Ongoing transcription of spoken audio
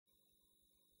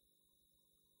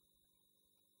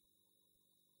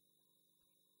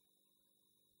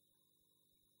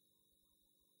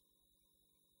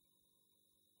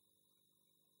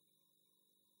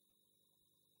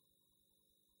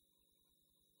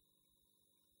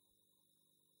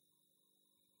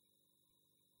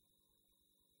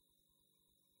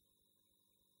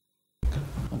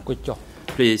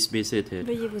Please be seated.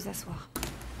 Veuillez vous asseoir.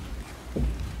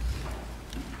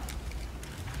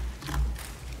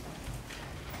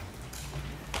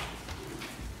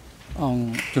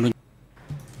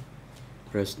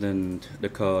 President, the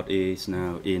court is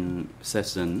now in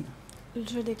session.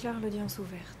 Je déclare l'audience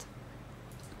ouverte.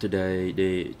 Today,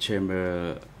 the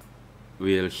chamber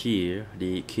will hear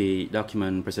the key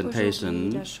document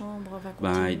presentation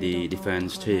by the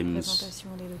defense teams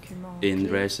in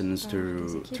relation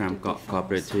to Tram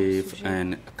Cooperative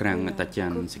and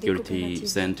Kraing Security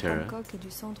Center.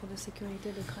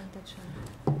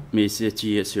 Ms.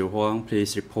 Chia Siu Huang,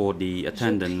 please report the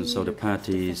attendance of the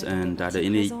parties and other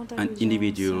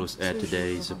individuals at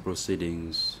today's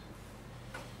proceedings.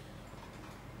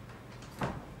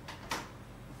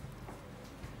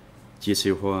 Chia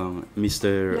Siu Huang,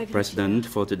 Mr. President,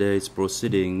 for today's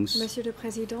proceedings,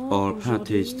 all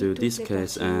parties to this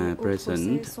case are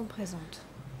present,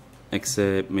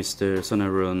 except Mr.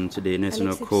 Sonaron, the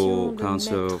National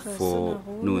Co-Counsel for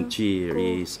Nuon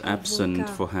Chea is absent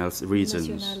for health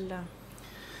reasons.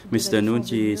 Mr. Nuon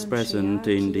Chea is present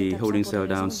in the holding cell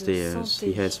downstairs.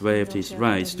 He has waived his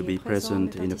rights to be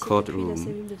present in the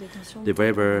courtroom. The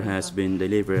waiver has been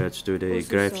delivered to the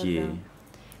greffier.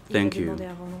 Thank you.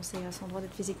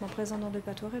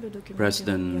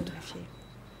 President,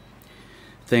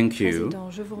 thank you.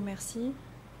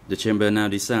 The Chamber now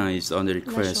decides on the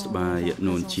request by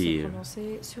Nuon Chea.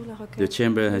 The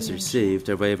Chamber has received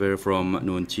a waiver from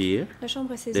Nuon Chea,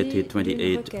 dated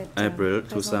 28 April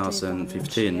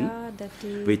 2015,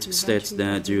 which states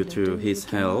that due to his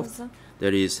health,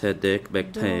 there is headache,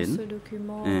 back pain,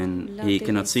 and he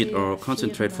cannot sit or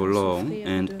concentrate for long,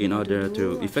 and in order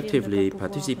to effectively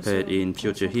participate in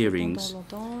future hearings,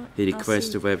 he requests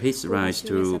to waive his rights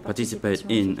to participate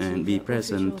in and be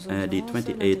present at the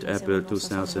 28 April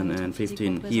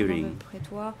 2015 hearing.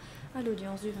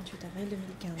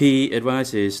 He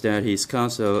advises that his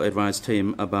counsel advised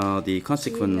him about the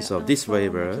consequence of this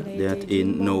waiver, that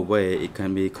in no way it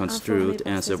can be construed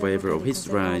as a waiver of his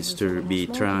rights to be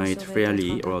tried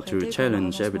fairly or to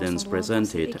challenge evidence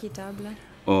presented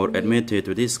or admitted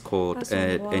to this court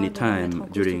at any time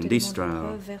during this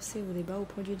trial.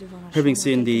 Having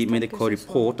seen the medical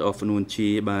report of Nuon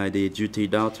Chea by the duty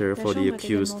doctor for the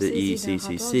accused, the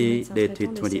ECCC,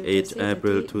 dated 28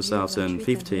 April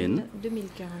 2015,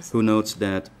 who notes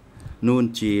that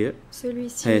Nuon Chea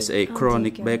has a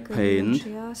chronic back pain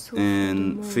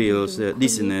and feels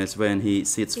dizziness when he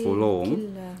sits for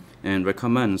long, and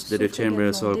recommends that the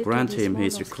Chamber shall grant him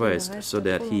his request so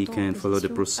that he can follow the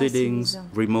proceedings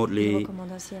remotely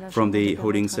from the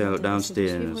holding cell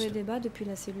downstairs.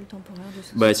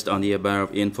 Based on the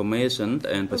above information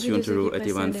and pursuant to Rule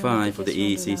 81.5 of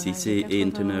the ECCC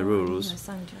internal rules,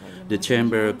 the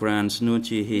Chamber grants Nuon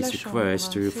Chea his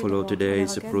request to follow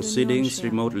today's proceedings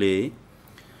remotely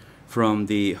from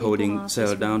the holding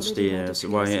cell downstairs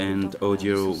via an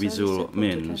audio-visual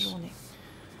means.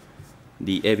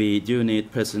 The AV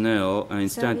unit personnel are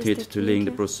instructed to link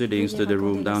the proceedings to the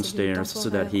room downstairs so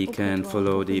that he can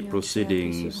follow the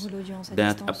proceedings.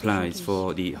 That applies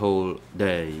for the whole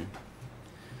day.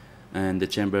 And the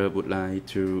Chamber would like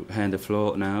to hand the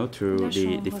floor now to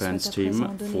the defense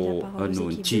team for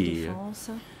Nuon Chea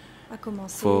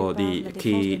for the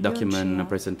key document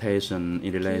presentation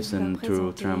in relation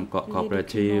to Tram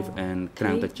Cooperative and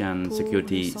Kraing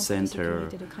Security Center.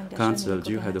 Counsel,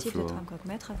 you have the floor.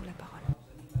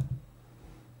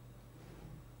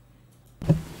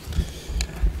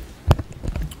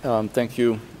 Thank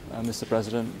you, Mr.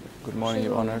 President. Good morning,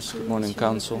 Your Honors. Good morning,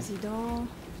 Council.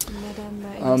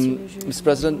 Mr.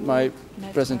 President, my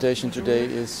presentation today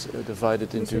is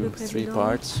divided into three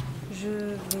parts.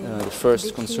 The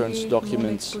first concerns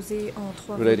documents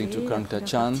relating to Kraing.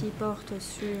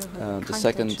 The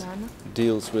second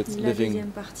deals with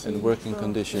living and working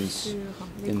conditions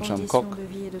in Tram Coc,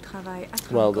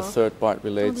 while the third part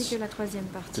relates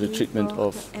to the treatment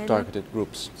of targeted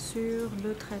groups.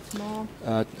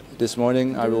 This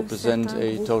morning I will present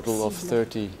a total of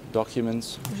 30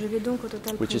 documents,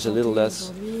 which is a little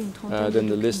less than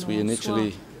the list we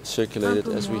initially circulated,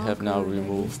 as we have now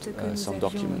removed some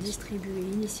documents.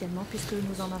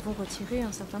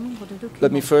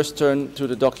 Let me first turn to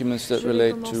the documents that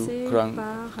relate to Kraing.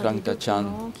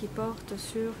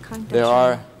 There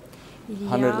are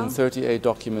 138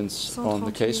 documents on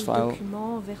the case file,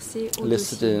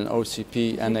 listed in an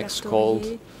OCP annex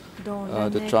called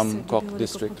the Tram Coc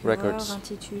District Records.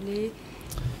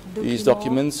 These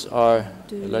documents are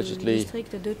allegedly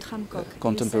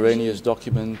contemporaneous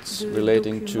documents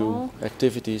relating to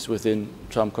activities within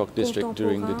Tram district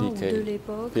during the decay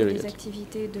period.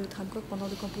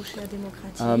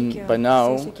 By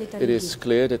now, it is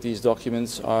clear that these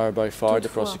documents are by far the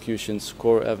prosecution's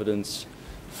core evidence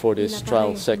for this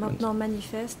trial segment.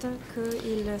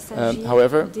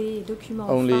 However,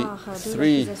 only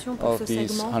 3 of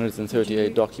these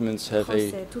 138 documents have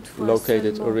a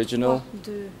located original,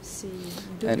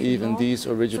 and even these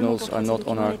originals are not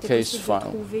on our case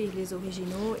file.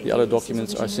 The other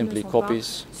documents are simply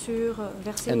copies,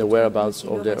 and the whereabouts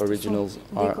of their originals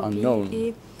are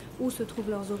unknown.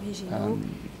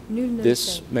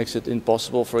 This makes it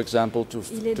impossible, for example, to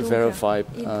verify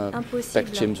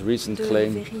Pekchim's recent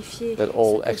claim that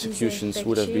all executions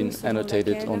would have been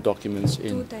annotated on documents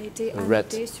in red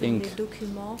ink.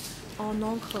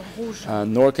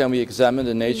 Nor can we examine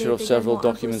the nature of several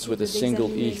documents with a single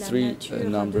E3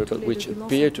 number, but which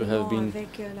appear to have been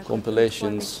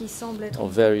compilations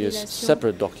of various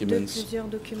separate documents,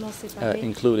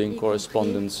 including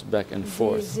correspondence back and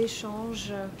forth.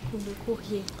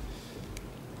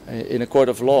 In a court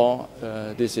of law,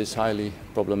 this is highly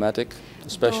problematic,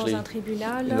 especially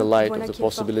in the light of the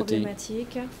possibility,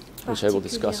 which I will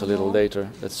discuss a little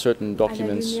later, that certain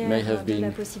documents may have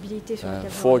been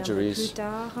forgeries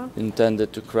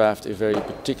intended to craft a very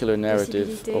particular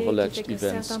narrative of alleged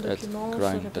events at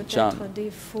Kraing.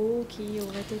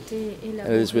 It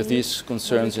is with these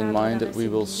concerns in mind that we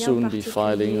will soon be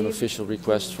filing an official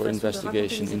request for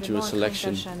investigation into a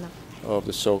selection of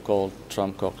the so-called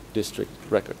Tram district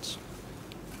records.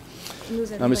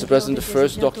 Now, Mr. President, the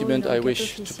first document I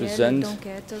wish to present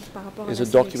is a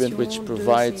document which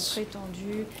provides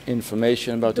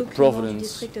information about the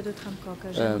provenance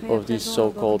of these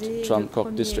so-called Tram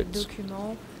districts.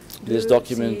 This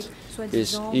document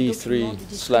is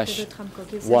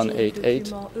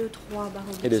E3/188.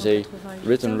 It is a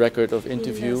written record of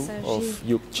interview of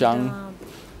Yuk Chang,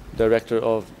 Director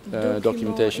of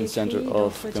Documentation Center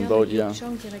of Cambodia,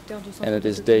 and it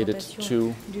is dated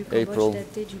 2 April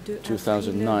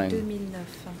 2009.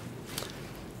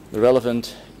 The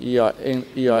relevant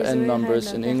ERN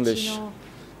numbers in English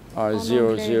are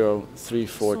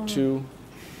 00342,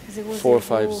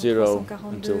 450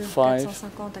 until 5,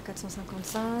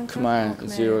 Khmer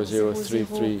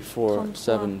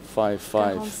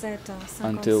 00334755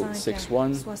 until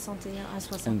 61,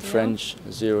 and French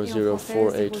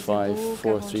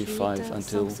 00485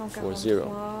 until 40.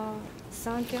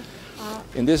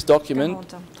 In this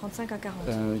document,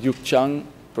 Yuk Chang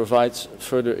provides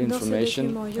further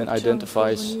information and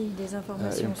identifies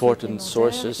important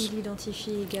sources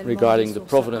regarding the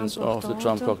provenance of the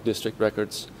Tram district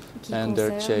records and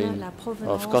their chain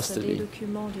of custody.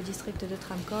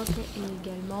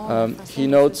 He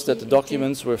notes that the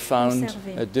documents were found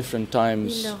at different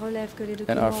times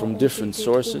and are from different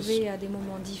sources.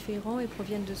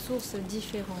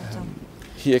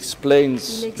 He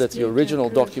explains that the original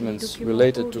documents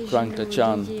related to Kraing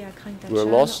Tachan were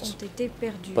lost,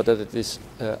 but that it is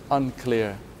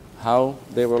unclear how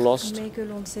they were lost,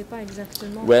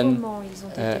 when,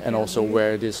 and also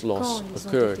where this loss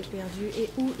occurred.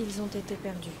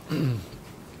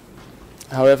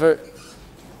 However,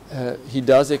 he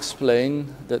does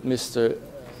explain that Mr.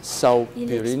 Sao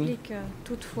Pirin,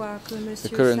 the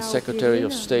current Secretary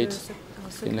of State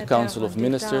in the Council of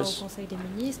Ministers,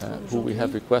 who we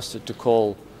have requested to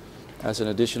call as an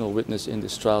additional witness in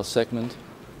this trial segment,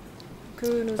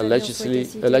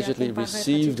 allegedly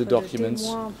received the documents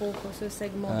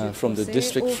from the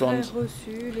district front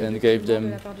and gave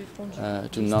them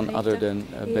to none other than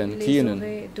Ben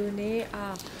Keenan.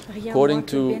 According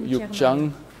to Yuk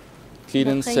Chang,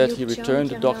 Keenan said he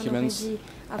returned the documents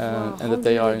and that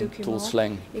they are in Tuol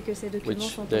Sleng,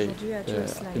 which they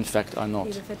in fact are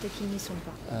not.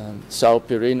 Sao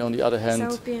Pirin, on the other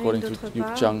hand, according to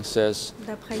Yuk Chang, says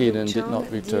Keenan did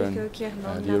not return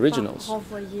the originals.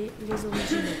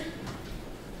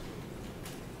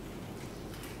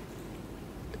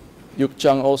 Yuk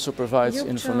Chang also provides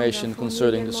information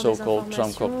concerning the so-called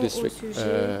Tram district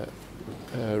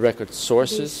record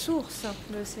sources.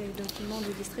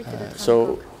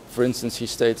 So, for instance, he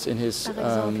states in his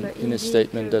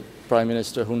statement that Prime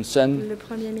Minister Hun Sen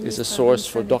is a source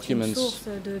for documents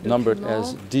numbered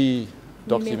as D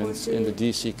documents in the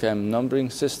DCCAM numbering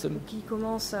system.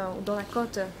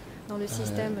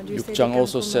 Yuk Chang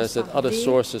also says that other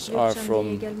sources are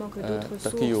from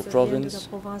Takeo province.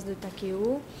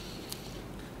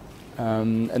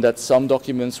 and that some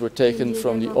documents were taken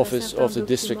from the office of the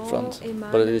district front,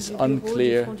 but it is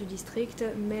unclear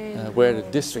where the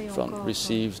district front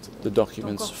received the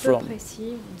documents from.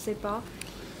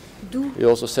 He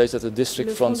also says that the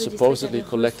district front supposedly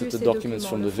collected the documents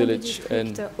from the village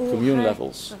and commune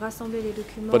levels,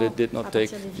 but it did not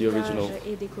take the original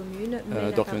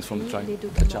documents from Kraing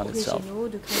itself.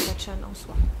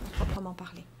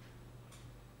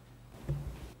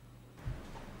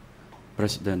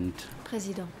 President,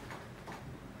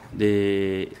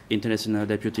 the International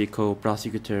Deputy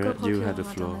Co-Prosecutor, you have the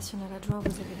floor.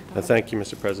 Thank you,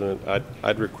 Mr. President.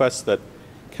 I'd request that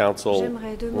Counsel,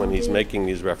 when he's making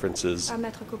these references,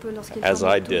 as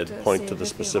I did, point to the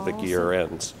specific year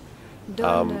ends.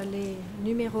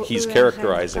 He's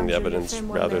characterizing the evidence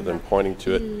rather than pointing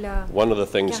to it. One of the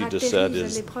things he just said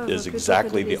is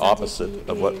exactly the opposite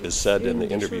of what is said in the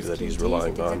interview that he's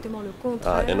relying on.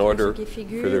 In order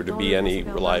for there to be any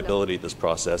reliability to this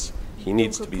process, he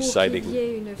needs to be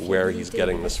citing where he's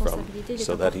getting this from,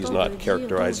 so that he's not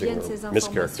characterizing or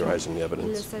mischaracterizing the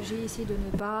evidence.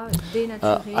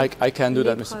 I can do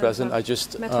that, Mr. President. I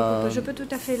just thought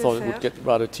it would get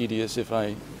rather tedious if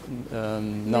I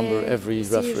number every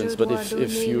reference, but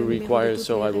if you require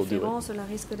so, I will do it.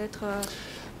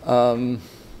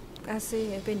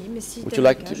 Would you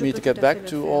like me to get back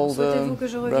to all the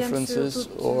references,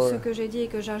 or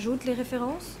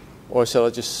shall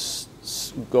I just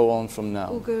go on from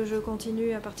now?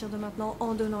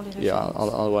 Yeah,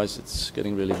 otherwise it's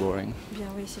getting really boring.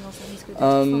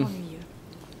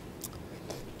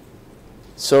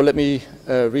 So let me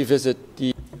revisit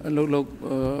the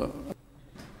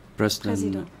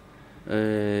President,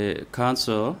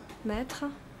 Counsel,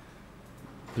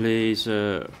 please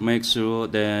make sure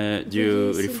that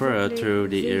you refer to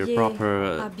the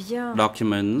proper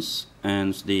documents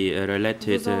and the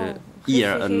related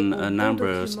year and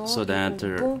numbers, so that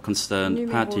concerned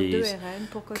parties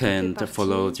can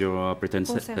follow your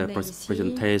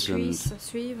presentation.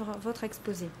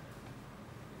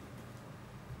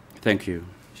 Thank you.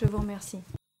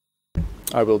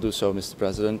 I will do so, Mr.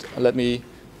 President. Let me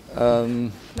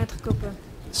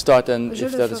start then,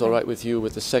 if that is all right with you,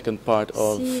 with the second part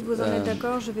of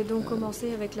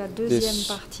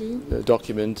this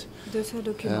document,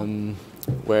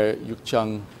 where Yuk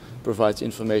Chang provides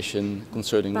information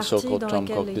concerning the so-called Tram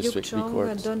district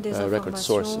record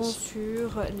sources.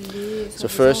 So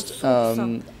first,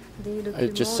 I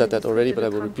just said that already, but I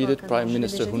will repeat it. Prime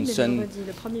Minister Hun Sen,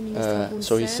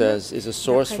 so he says, is a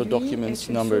source for documents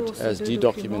numbered as D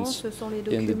documents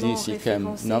in the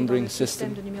DC-CAM numbering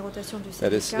system.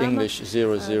 That is English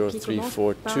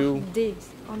 00342,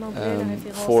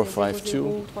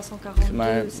 452,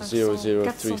 Khmer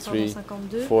 0033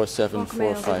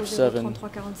 47457,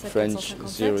 French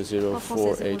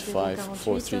 00485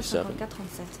 437.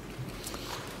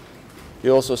 He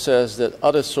also says that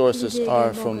other sources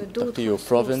are from Takeo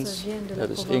province, that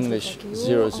is English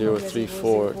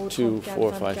 00342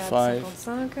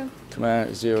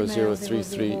 Khmer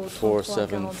 0033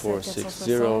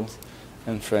 47460,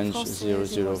 and French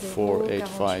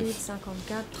 00485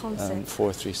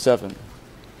 437.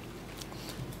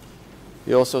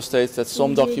 He also states that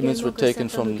some documents were taken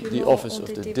from the office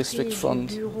of the district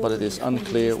front, but it is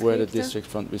unclear where the district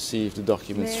front received the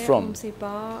documents from.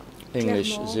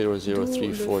 English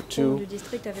 00342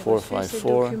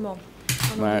 454,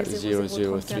 Khmer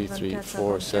 00334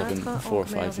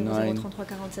 47459,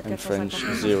 and French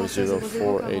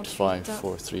 00485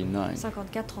 439.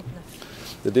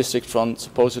 The district front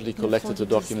supposedly collected the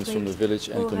documents from the village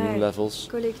and commune levels,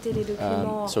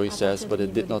 so he says, but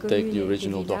it did not take the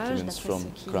original documents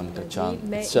from Kraing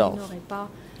itself.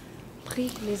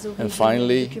 And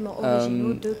finally,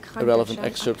 a relevant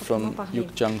excerpt from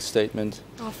Yuk Chang's statement.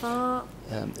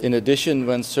 In addition,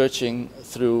 when searching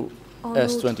through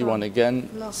S21 again,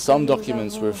 some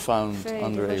documents were found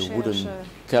under a wooden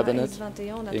cabinet,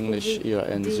 English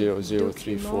ERN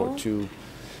 00342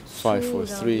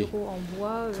 543,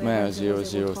 Khmer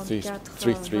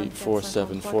 00333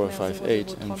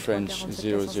 47458, and French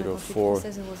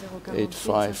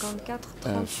 00485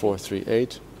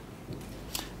 438.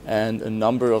 And a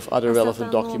number of other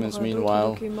relevant documents,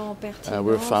 meanwhile,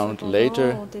 were found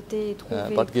later,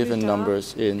 but given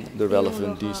numbers in the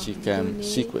relevant DC-CAM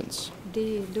sequence.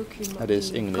 That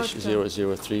is English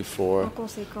 0034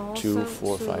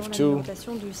 2452,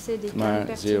 Khmer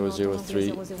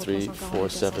 00334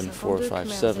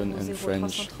 47457, and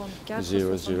French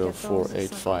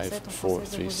 00485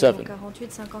 437.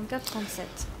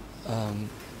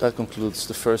 That concludes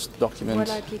the first document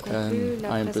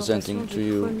I am presenting to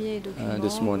you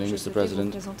this morning, Mr.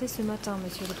 President.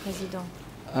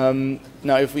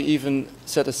 Now, if we even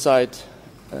set aside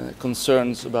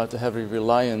concerns about the heavy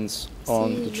reliance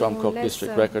on the Tram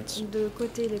district records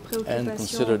and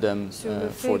consider them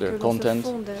for their content,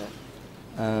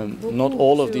 not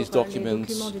all of these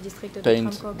documents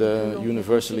paint the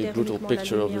universally brutal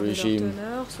picture of the regime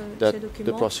that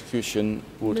the prosecution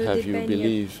would have you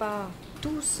believe.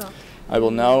 I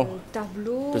will now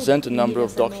present a number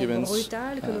of documents,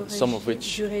 some of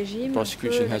which the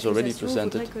prosecution has already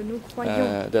presented,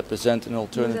 that present an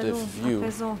alternative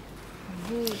view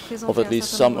of at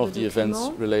least some of the events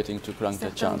relating to Kraing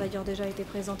Tachan.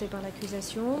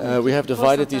 We have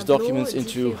divided these documents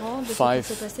into 5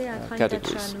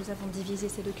 categories.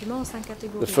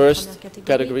 The first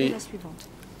category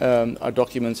are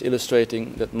documents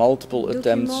illustrating that multiple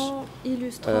attempts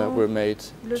were made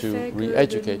to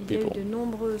re-educate people.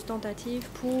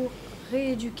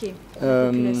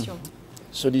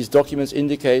 So these documents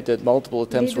indicate that multiple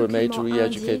attempts were made to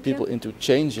re-educate people into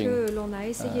changing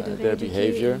their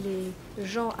behavior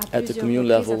at the commune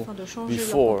level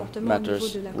before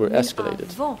matters were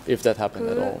escalated, if that happened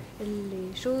at all.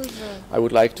 I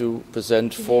would like to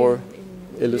present 4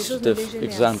 illustrative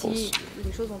examples.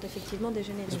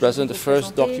 Mr. President, the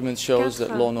first document shows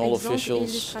that Lone Nol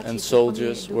officials and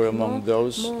soldiers were among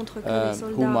those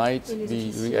who might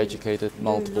be re-educated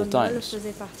multiple times.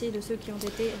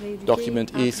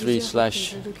 Document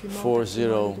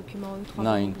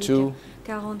E3/4092,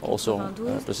 also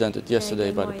presented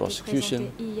yesterday by the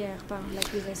prosecution.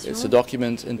 It's a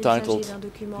document entitled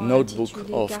Notebook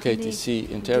of KTC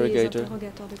Interrogator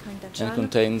and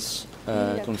contains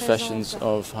confessions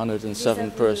of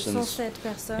 107 persons,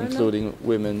 including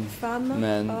women,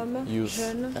 men, youth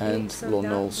and Lone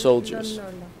Nol soldiers.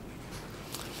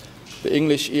 The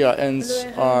English ERNs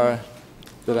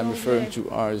that I'm referring to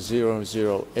are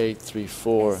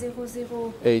 00834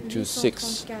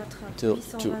 826 till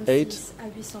 28,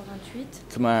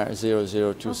 Khmer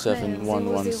 0027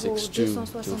 1162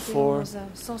 till 4,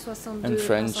 and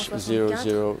French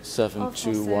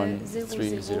 00721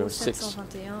 306.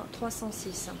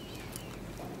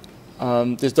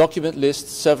 This document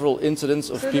lists several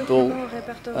incidents of people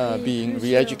being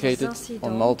re-educated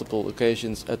on multiple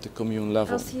occasions at the commune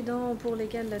level.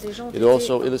 It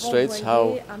also illustrates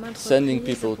how sending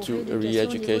people to a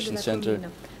re-education center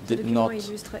did not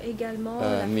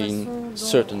mean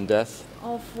certain death,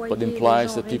 but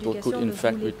implies that people could in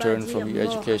fact return from the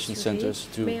education centers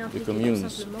to the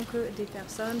communes.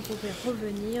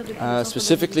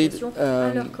 Specifically,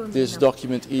 this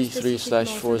document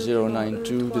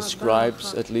E3/4092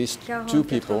 describes at least 2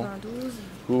 people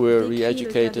who were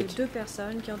re-educated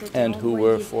and who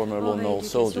were former Lone Nol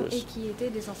soldiers.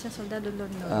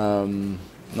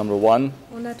 Number 1,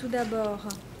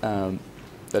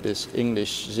 that is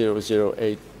English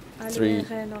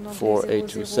 00834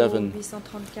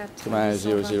 Khmer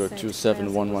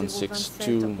 0027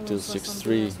 1162 till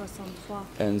 63,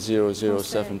 and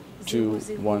 0072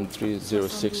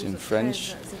 1306 in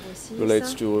French,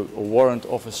 relates to a warrant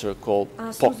officer called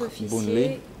Pok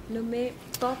Bunli.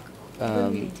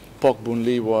 Pok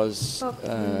Bunli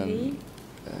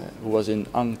who was in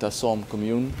Ang Tassom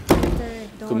commune,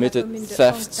 committed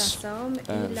thefts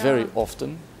very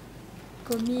often,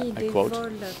 I quote,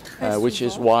 which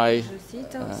is why,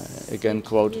 again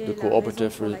quote, the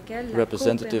cooperative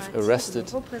representative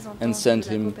arrested and sent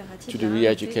him to the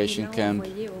re-education camp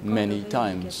many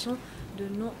times.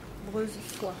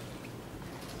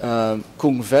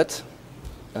 Kung Vet,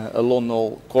 a Lone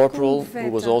Nol corporal who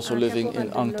was also living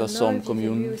in Ang Tassom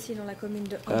commune,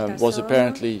 was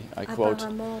apparently, I quote,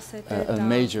 a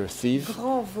major thief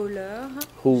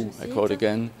who, I quote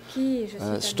again,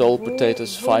 stole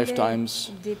potatoes 5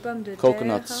 times,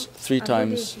 coconuts 3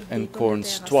 times and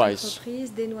corns twice,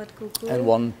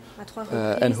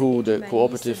 and who the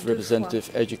cooperative representative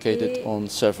educated on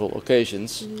several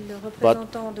occasions,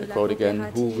 but, I quote again,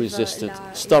 who resisted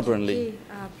stubbornly.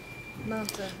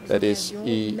 That is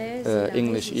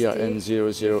English ERN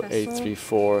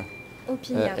 00834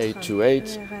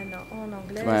 828,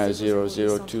 Khmer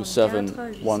 0027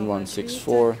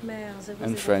 1164,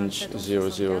 and French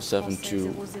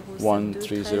 0072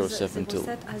 1307 till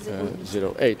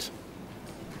 08.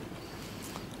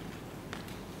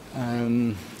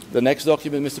 The next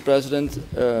document, Mr. President,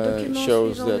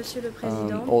 shows that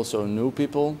also new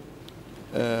people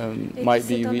might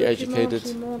be re-educated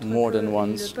more than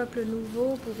once.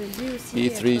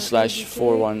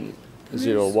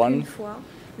 E3/4101,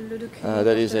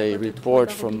 that is a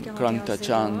report from Kraing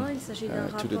Tachan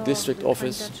to the district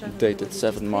office, dated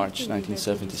 7 March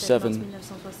 1977,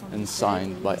 and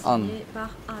signed by An.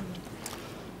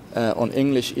 On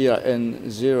English, ERN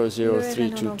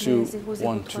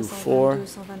 00322-124,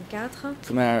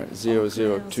 Khmer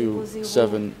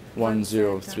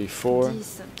 002711034,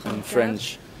 in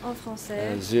French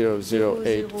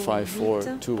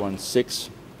 00854-216.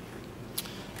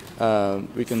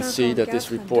 We can see that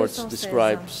this report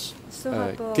describes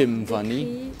Kim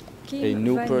Vani, a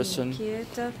new person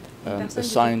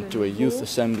assigned to a youth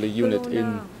assembly unit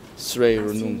in Srei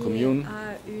Runung commune,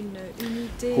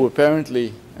 who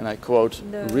apparently, and I quote,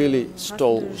 really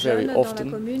stole very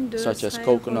often, such as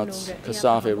coconuts,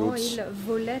 cassava roots,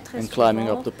 and climbing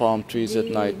up the palm trees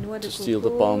at night to steal the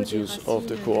palm juice of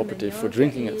the cooperative for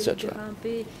drinking, etc.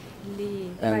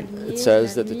 And it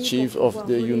says that the chief of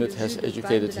the unit has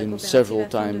educated him several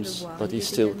times, but he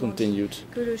still continued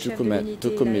to commit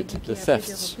the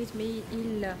thefts.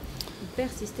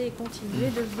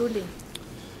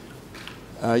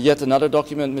 Yet another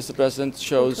document, Mr. President,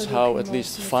 shows how at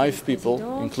least 5 people,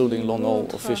 including Lon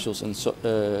officials and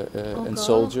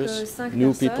soldiers,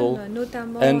 new people,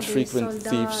 and frequent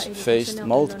thieves faced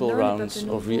multiple rounds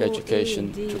of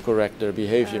re-education to correct their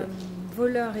behavior.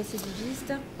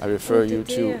 I refer you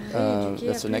to,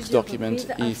 that's the next document,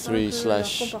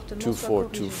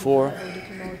 E3/2424.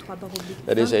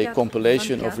 That is a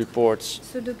compilation of reports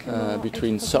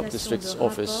between sub-district's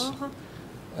office,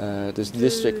 this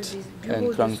district,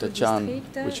 and Kraing Tachan,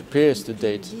 which appears to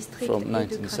date from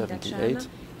 1978.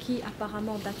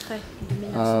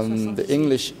 The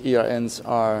English ERNs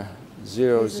are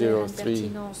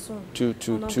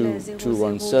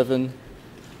 003222217,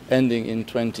 ending in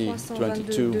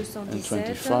 2022 and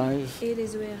 25.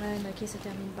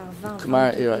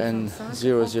 Khmer ERN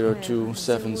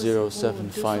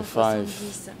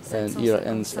 0027075 and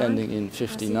ERNs ending in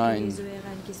 59,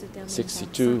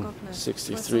 62,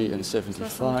 63 and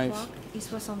 75,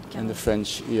 and the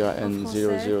French ERN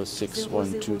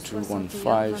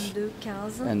 0061215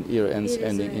 and ERNs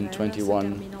ending in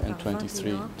 21 and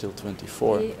 23 till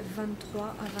 24.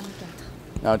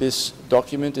 Now this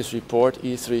document, this report,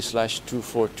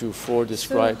 E3/2424,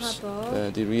 describes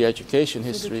the re-education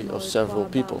history of several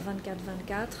people.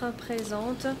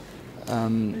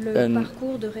 And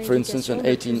for instance, an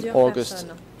 18 August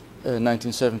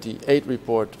 1978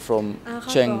 report from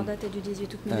Cheng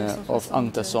of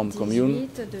Ang Tassom commune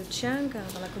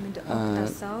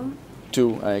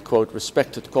to, I quote,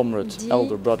 respected comrade,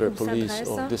 elder brother police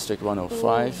of District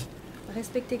 105,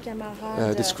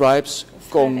 describes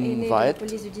Kong Vaet,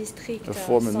 a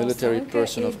former military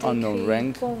person of unknown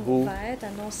rank who,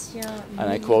 and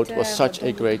I quote, was such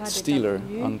a great stealer,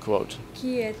 unquote.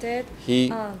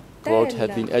 He, quote,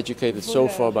 had been educated so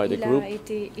far by the group,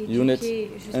 unit,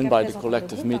 and by the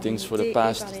collective meetings for the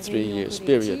past 3 years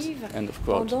period, end of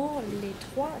quote.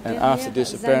 And after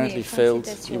this apparently failed,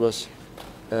 he was,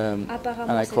 and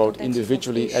I quote,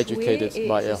 individually educated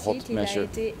by a hot measure,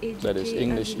 that is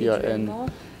English ERN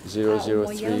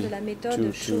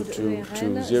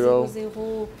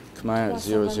 0032220, Khmer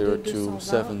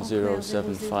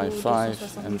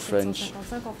 002707555, and French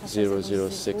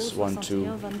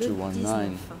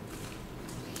 0061219.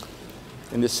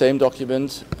 In the same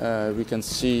document, we can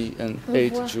see an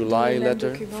 8 July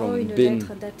letter from Bin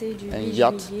and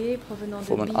Yat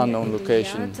from an unknown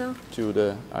location to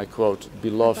the, I quote,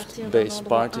 beloved base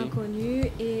party,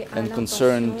 and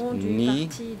concerned Ni,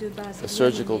 a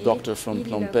surgical doctor from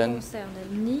Phnom Penh,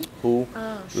 who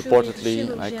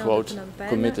reportedly, I quote,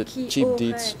 committed cheap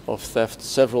deeds of theft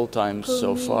several times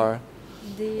so far,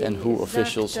 and who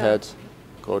officials had,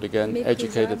 quote again,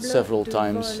 educated several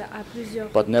times,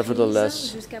 but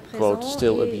nevertheless, quote,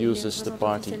 still abuses the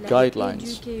party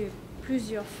guidelines.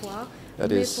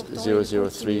 That is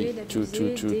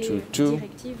 0032222,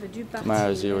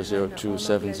 Khmer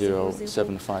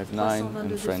 002707559,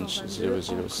 and French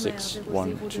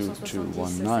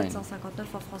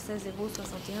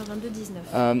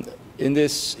 006122219. In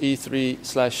this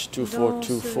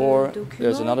E3/2424,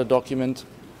 there's another document.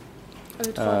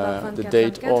 The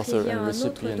date, author and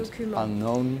recipient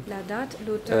unknown,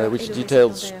 which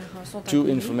details two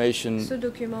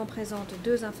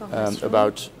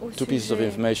pieces of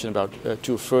information about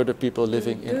 2 further people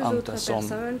living in Ang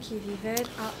Tassom.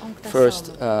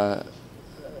 First,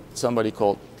 somebody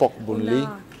called Pok Bun Lee,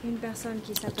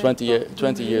 a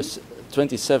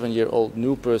 27-year-old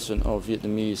new person of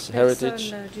Vietnamese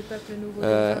heritage,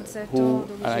 who,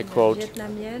 and I quote,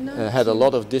 had a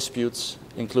lot of disputes,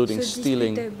 including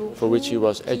stealing, for which he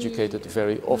was educated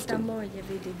very often,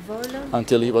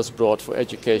 until he was brought for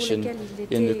education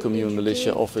in the commune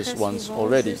militia office once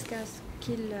already.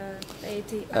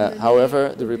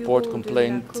 However, the report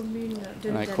complained,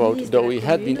 and I quote, though he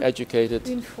had been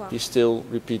educated, he still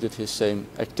repeated his same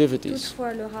activities.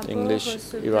 English,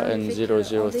 IRAN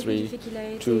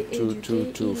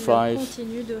 003-22225,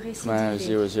 Khmer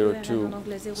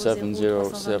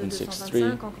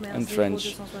 002-70763, and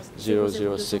French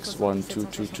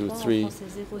 006-12223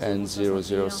 and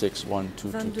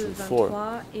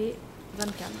 006-12224.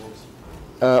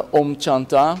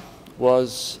 Chanta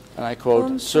was, and I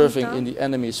quote, serving in the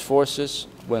enemy's forces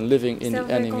when living in the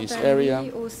enemy's area,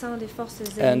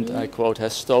 and, I quote,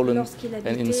 has stolen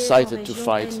and incited to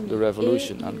fight the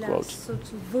revolution, unquote.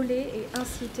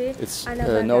 It's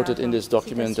noted in this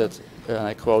document that,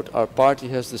 I quote, our party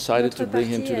has decided to bring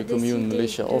him to the commune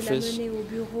militia office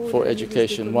for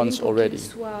education once already.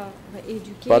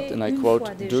 But, and I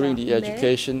quote, during the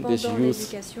education, this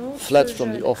youth fled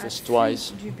from the office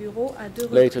twice.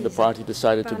 Later, the party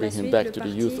decided to bring him back to the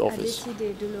youth office.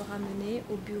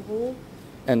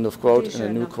 End of quote, and a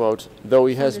new quote, though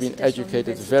he has been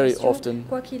educated very often,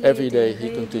 every day he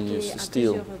continues to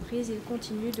steal.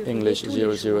 English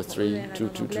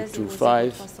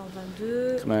 003-22225,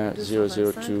 Khmer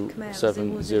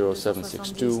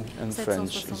 002-70762, and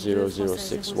French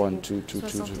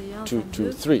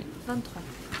 006-12223.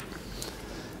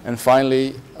 And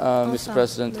finally, Mr.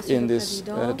 President, in this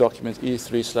document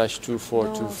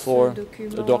E3/2424,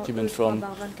 a document from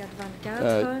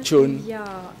Chun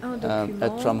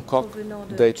at Tram,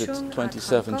 dated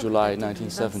 27 July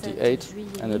 1978,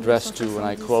 and addressed to, and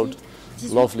I quote,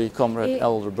 lovely comrade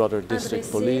elder brother district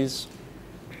police,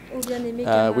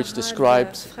 which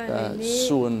described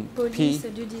Suan P,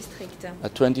 a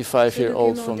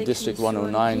 25-year-old from District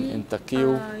 109 in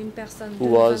Takeo, who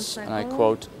was, and I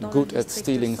quote, good at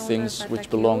stealing things which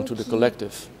belong to the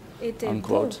collective,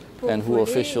 unquote, and who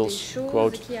officials,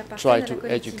 quote, try to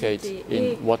educate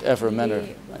in whatever manner,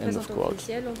 end of quote.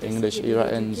 English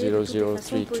IRAN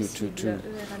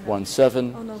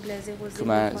 003-22217,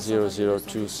 Khmer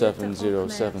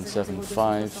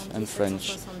 002-70775, and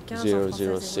French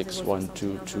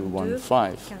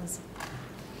 006-12215.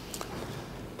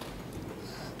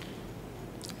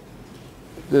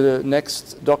 The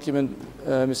next document,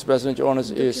 Mr. President, Your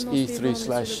Honours, is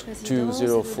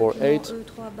E3/2048.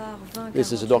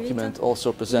 This is a document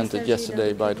also presented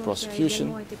yesterday by the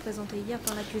prosecution.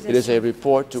 It is a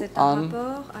report to Anne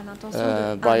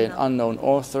by an unknown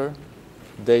author,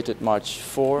 dated March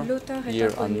 4,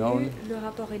 year unknown,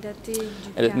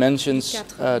 and it mentions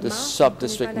the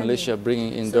sub-district militia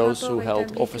bringing in those who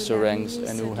held officer ranks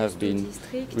and who have been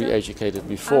re-educated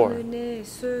before.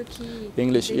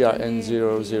 English ERN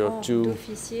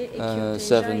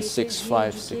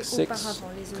 002-76566,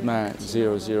 Khmer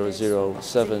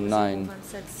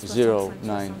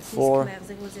 000-79094,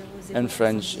 and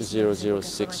French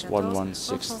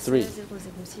 006-1163.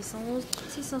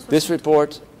 This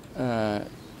report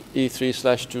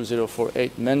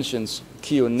E3/2048 mentions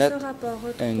Kionet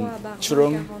and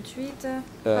Trung,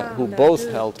 who both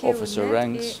held officer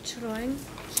ranks.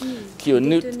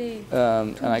 Kionut,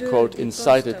 and I quote,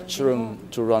 incited Trung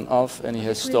to run off, and he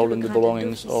has stolen the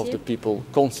belongings of the people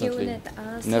constantly,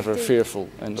 never fearful,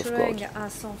 end of quote.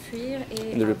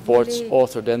 In the report's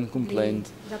author then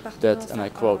complained that, and I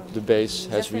quote, the base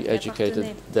has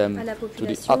re-educated them to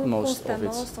the utmost of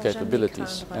its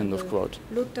capabilities, end of quote.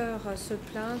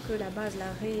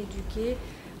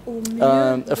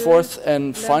 A fourth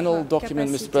and final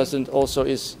document, Mr. President, also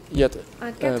is yet,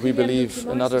 we believe,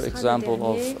 another example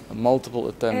of multiple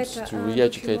attempts to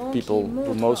re-educate people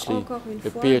who mostly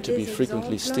appear to be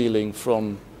frequently stealing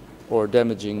from or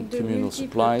damaging communal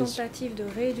supplies.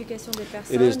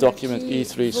 It is document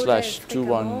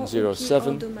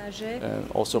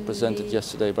E3/2107, also presented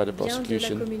yesterday by the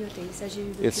prosecution.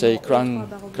 It's a Kraing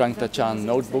Tachan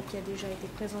notebook,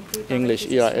 English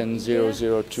ERN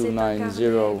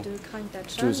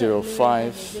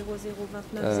 00290-205,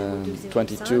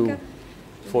 22,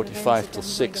 45 to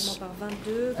 6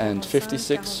 and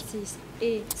 56,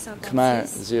 Khmer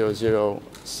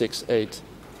 00068,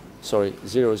 sorry,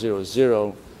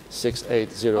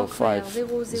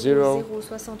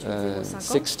 0006805,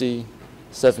 60,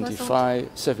 75,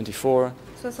 74,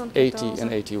 80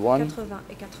 and 81,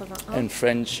 and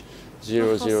French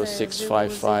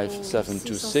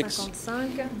 00655-726,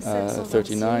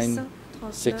 39,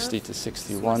 60 to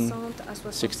 61,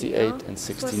 68 and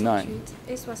 69.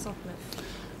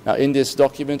 Now in this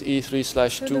document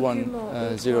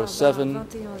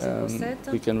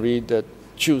E3/2107, we can read that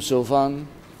Chu Sylvan,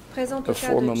 a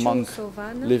former monk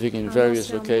living in various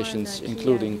locations,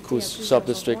 including Kus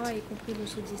sub-district,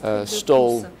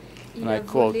 stole and I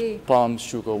quote, palm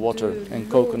sugar water and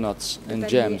coconuts and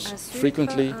jams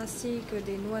frequently,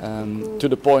 to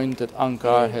the point that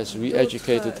Ankar has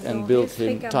re-educated and built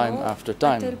him time after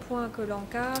time.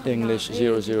 English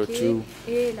 002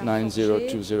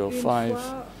 90205,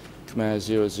 Khmer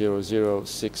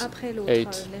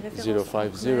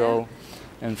 0006850,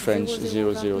 and French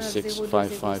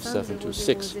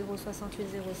 006-55726.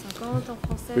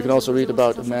 We can also read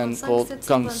about a man called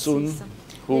Kang Sun,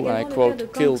 who, and I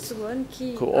quote, killed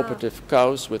cooperative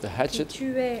cows with a hatchet,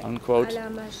 unquote,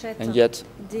 and yet,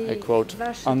 I quote,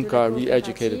 Ankar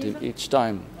re-educated him each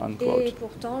time, unquote.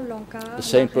 The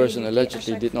same person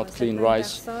allegedly did not clean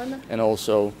rice, and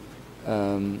also,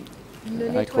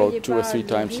 I quote, 2 or 3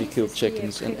 times he killed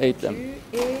chickens and ate them.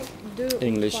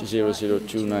 English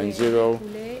 00290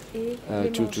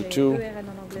 222,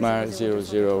 Khmer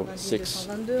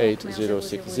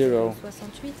 0068060,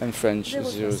 and French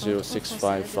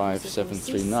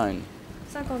 006557739.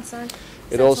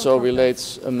 It also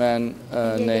relates a man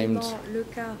named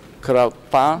Kraing,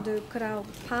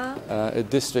 a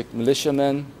district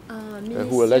militiaman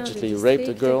who allegedly raped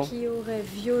a girl.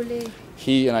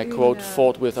 He, and I quote,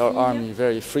 fought with our army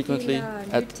very frequently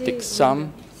at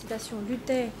Tram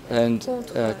and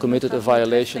committed a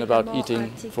violation about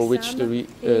eating, for which the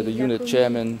unit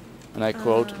chairman, and I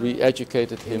quote,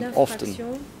 re-educated him often.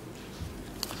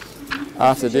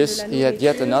 After this, he had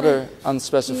yet another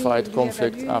unspecified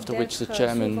conflict, after which the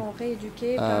chairman,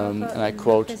 and I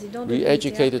quote,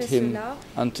 re-educated him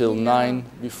until 9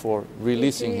 before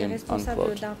releasing him,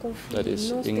 unquote. That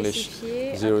is English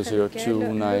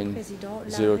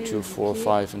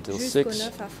 0029024 until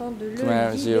 6,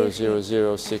 Khmer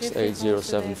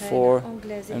 0006874,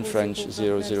 and French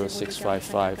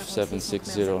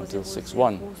 006557760 until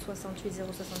 61.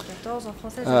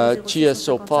 Chia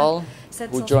Sopal,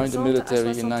 who joined the military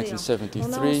in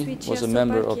 1973, was a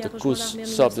member of the Kus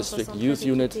sub-district youth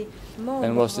unit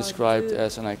and was described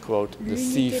as, and I quote, the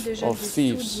thief of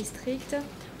thieves.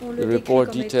 The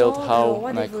report detailed how,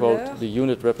 and I quote, the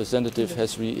unit representative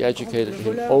has re-educated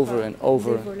him over and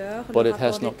over, but it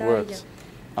has not worked,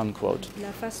 unquote.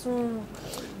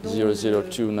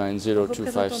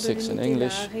 0029026 in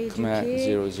English, Khmer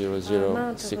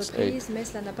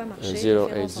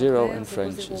 0006880, and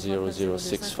French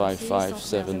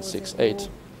 006557768.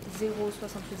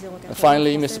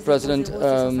 Finally, Mr. President,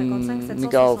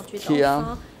 Ngao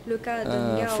Kia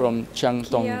from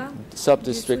Changtong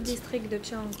sub-district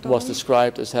was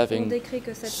described as having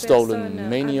stolen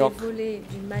manioc,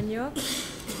 I'm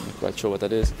not quite sure what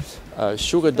that is,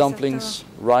 sugar dumplings,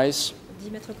 rice,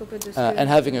 and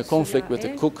having a conflict with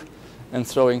the cook and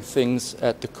throwing things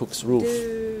at the cook's roof.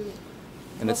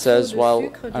 And it says, while,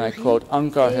 and I quote,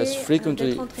 Ankar has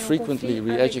frequently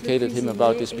re-educated him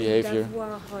about this behavior,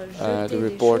 the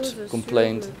report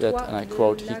complained that, and I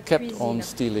quote, he kept on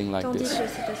stealing like this.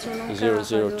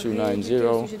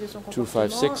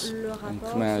 00290-256 and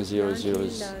Khmer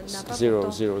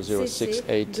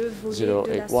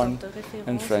 000688081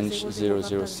 and French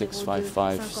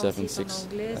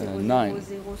 006557669.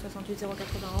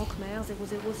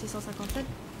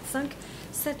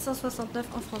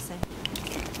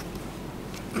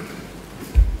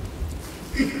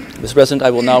 Mr. President,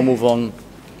 I will now move on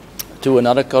to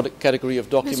another category of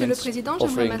documents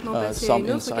offering some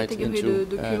insight into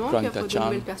Kraing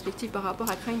Tachan.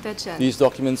 These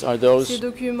documents are those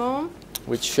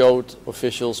which showed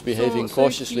officials behaving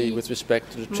cautiously with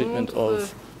respect to the treatment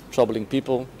of troubling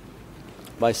people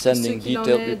by sending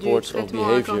detailed reports of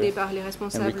behavior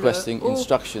and requesting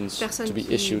instructions to be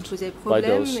issued by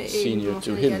those senior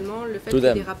to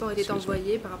them.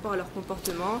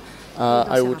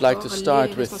 I would like to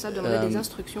start with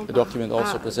a document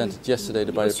also presented yesterday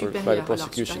by the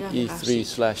prosecution,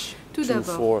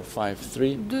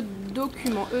 E3/2453.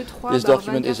 This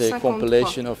document is a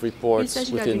compilation of reports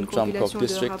within Tram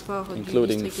district,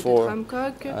 including 4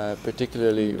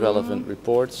 particularly relevant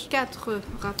reports.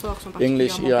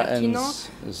 English ERNs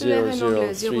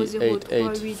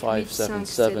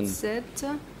 0038857,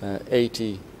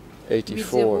 80,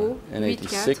 84 and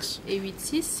 86.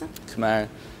 Khmer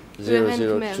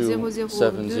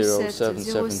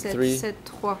 0027073,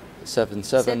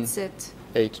 77,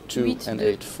 82 and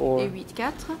 84,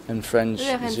 and French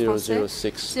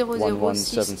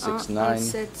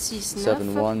 006117669,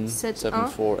 71,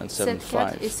 74 and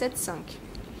 75.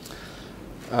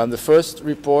 The first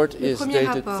report is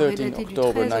dated 13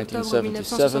 October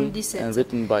 1977 and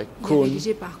written by Kun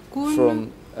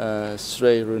from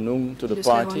Srey Renung to the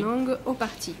party.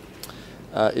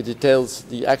 It details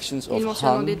the actions of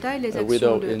Han, a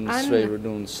widow in Srey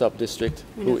Renung sub-district,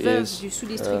 who is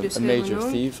a major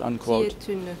thief, unquote,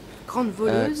 grande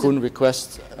voleuse. Kuhn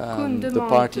requests the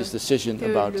party's decision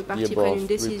about le the parti prenne une above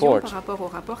décision report. par rapport au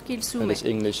rapport qu'il That soumet. is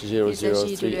English Il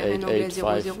s'agit de l'RN anglais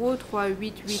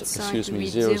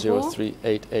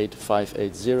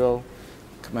 003885880,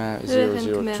 Khmer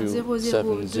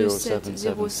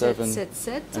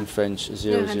 002707777, and French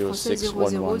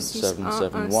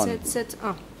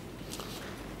 006117771.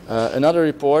 Another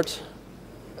report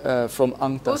from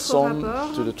Ang Ta Som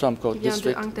to the Tram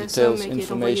district details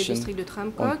information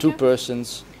on 2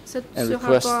 persons and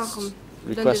requests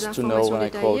to know, and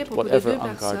I quote, whatever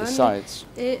Ankara decides.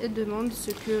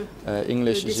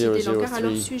 English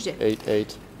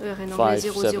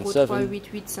 0038857,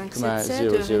 Khmer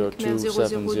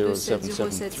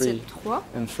 002707773,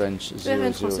 and French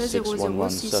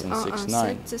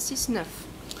 006117769.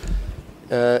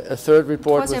 A third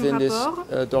report within this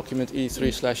document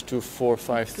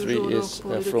E3/2453 is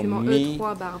from me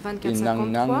in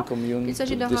Nang Nang Commune to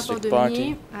the District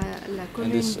Party,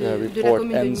 and this report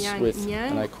ends with,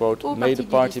 and I quote, may the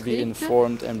party be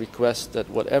informed and request that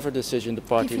whatever decision the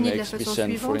party makes be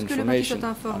sent for information,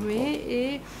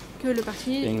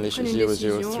 English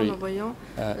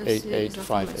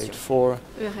 003888584,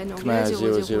 Khmer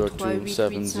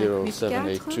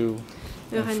 002707882,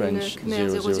 and French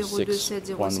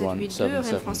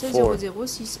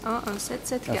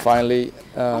 006117774. And finally,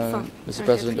 Mr.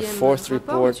 President, a fourth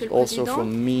report, also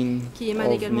from Min of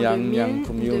Nyang Nyang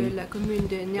Commune,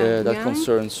 that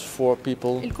concerns 4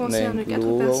 people named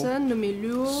Luo,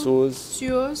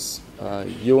 Suos,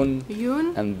 Yun,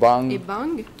 and Bang,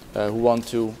 who want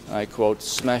to, I quote,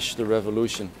 smash the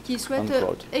revolution,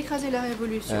 unquote.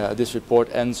 This report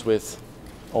ends with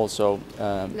also,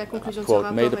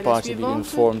 quote, may the party be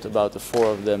informed about the 4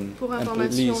 of them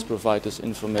and please provide us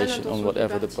information on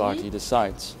whatever the party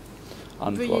decides,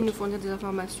 unquote.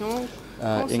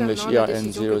 English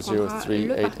ERN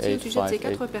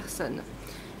 0038858.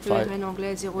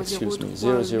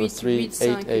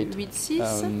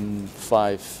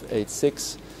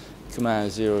 003888586,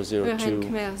 Khmer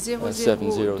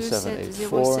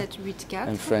 002707784,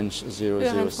 and French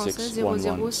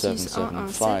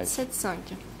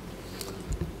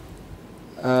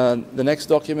 006117775. The next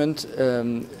document,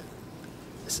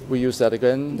 we use that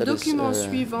again, that is the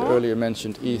earlier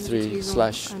mentioned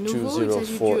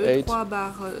E3/2048.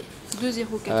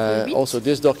 Also,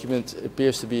 this document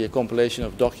appears to be a compilation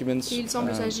of documents, 2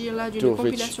 of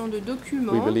which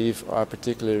we believe are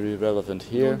particularly relevant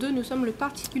here.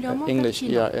 English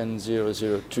ERN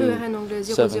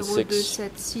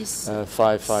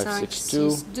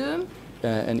 002765562,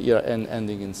 and ERN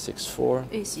ending in 64.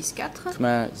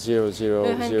 Khmer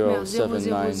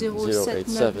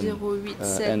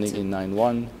 0007987, ending in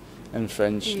 91. And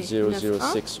French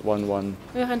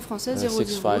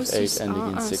 0061165,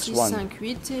 ending in 61.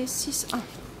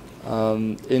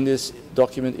 In this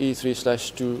document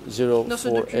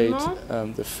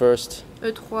E3/2048, the first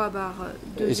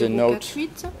is a note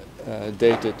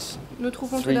dated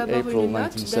 3 April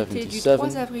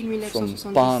 1977 from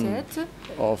Pan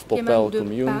of Popel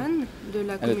Commune,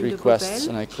 and it requests,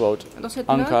 and I quote,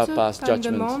 Ankara passed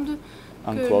judgment,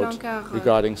 unquote,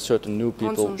 regarding certain new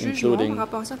people, including,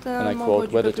 and I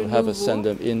quote, whether to have us send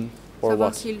them in or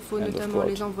what, end of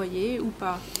quote.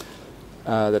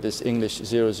 That is English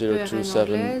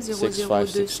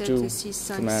 002765662,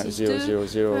 Khmer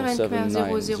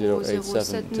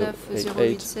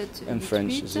 000790878, and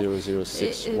French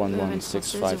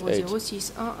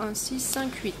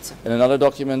 0061165. And another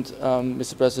document,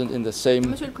 Mr. President, in the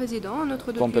same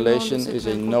compilation is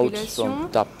a note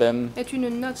from Tapem,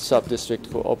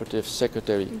 Sub-District Cooperative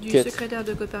Secretary Kit to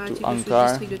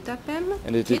Ankara,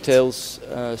 and it details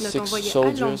 6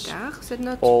 soldiers,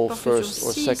 all first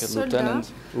or second lieutenant,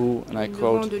 who, and I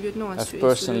quote, have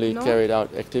personally carried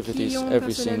out activities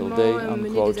every single day,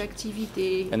 unquote,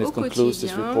 and it concludes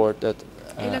this report that,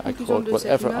 I quote,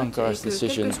 whatever Ankara's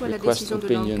decision, request,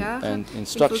 opinion, and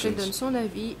instructions.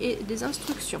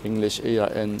 English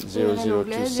ERN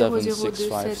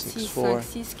 002765664,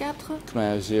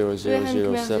 Khmer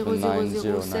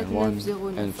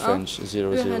 0007991, and French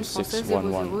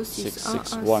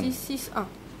 006116661.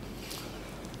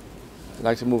 I'd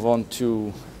like to move on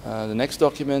to the next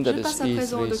document, that is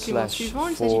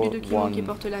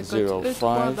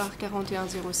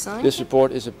E3/4105. This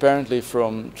report is apparently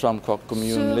from Tram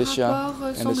Commune Lisha,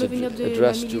 and is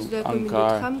addressed to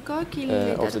Ankara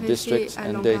of the district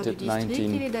and dated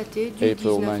 19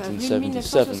 April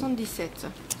 1977.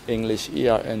 English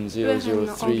ERN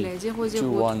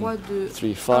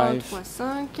 0032135,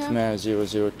 Khmer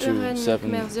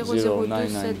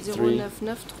 002709993,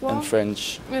 and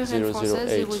French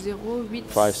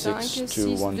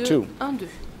 0085612.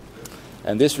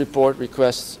 And this report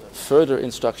requests further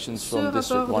instructions from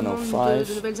District 105,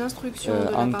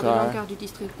 Ankara,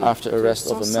 after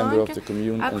arrest of a member of the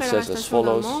commune, and says as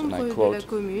follows, and I quote,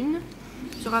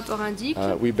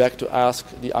 we beg to ask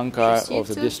the Ankara of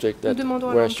the district that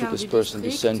where should this person be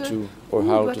sent to or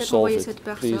how to solve it.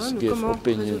 Please give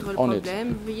opinion on it.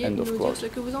 End of quote.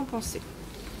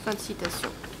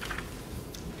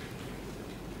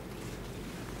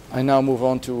 I now move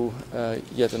on to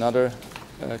yet another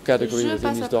category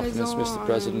within these documents, Mr.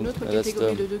 President. That's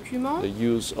the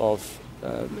use of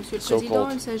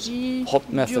so-called hot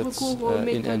methods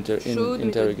in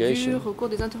interrogation.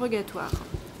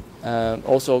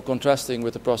 Also contrasting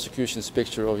with the prosecution's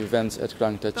picture of events at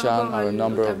Kraing are a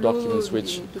number of documents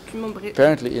which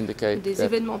apparently indicate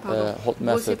that hot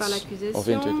methods of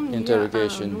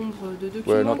interrogation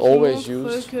were not always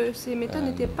used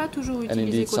and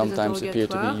indeed sometimes appear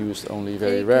to be used only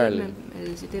very rarely.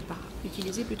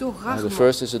 The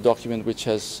first is a document which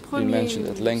has been mentioned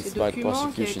at length by the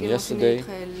prosecution yesterday,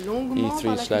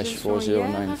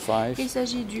 E3/4095.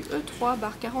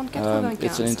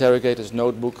 It's an interrogator's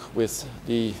notebook with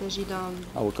the,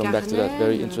 I will come back to that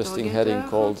very interesting heading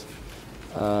called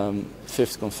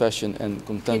Fifth Confession and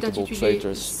Contemptible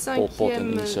Traitors, Pol Pot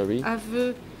and Ieng Sary.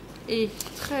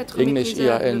 English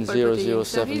ERN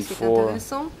 0074.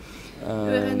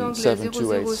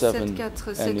 7287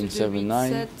 ending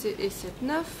 79,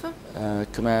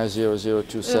 Khmer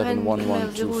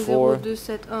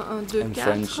 00271124, and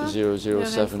French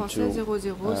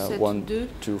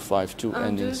 00721252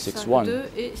 ending 61.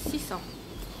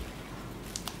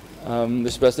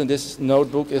 Mr. President, this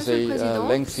notebook is a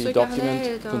lengthy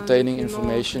document containing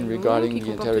information regarding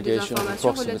the interrogation of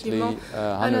approximately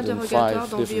 105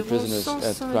 different prisoners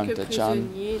at Kraing,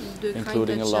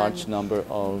 including a large number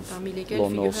of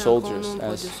Lone Nol soldiers,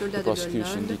 as the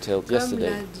prosecution detailed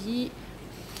yesterday.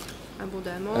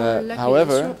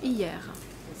 However,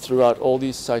 throughout all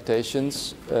these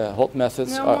citations, hot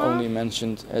methods are only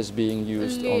mentioned as being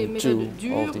used on 2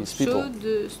 of these people.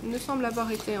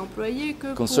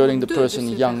 Concerning the person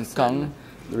Yang Kang,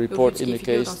 the report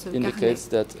indicates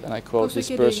that, and I quote, this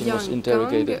person was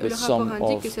interrogated with some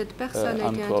of,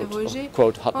 unquote,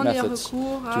 quote, hot methods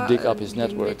to dig up his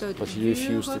network, but he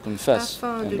refused to confess,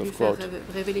 end of quote.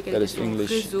 That is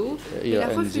English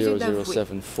ERN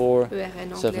 0074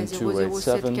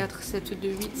 7287,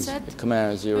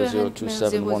 Khmer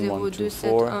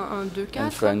 00271124,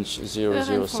 and French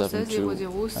 0072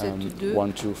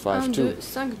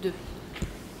 1252.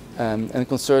 And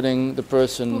concerning the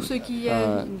person Tak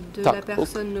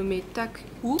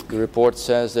Hook, the report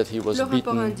says that he was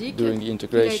beaten during the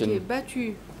integration,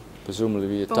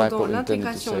 presumably a typo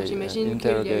intended to say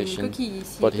interrogation,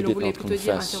 but he did not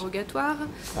confess.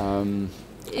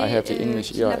 I have the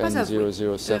English ERN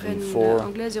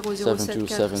 0074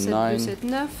 7279.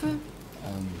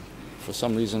 For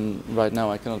some reason, right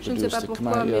now I cannot produce the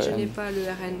Khmer ERN,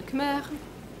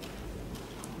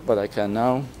 but I can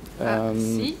now.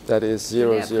 That is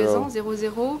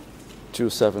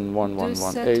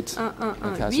 00271118. It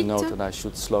has a note that I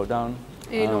should slow down.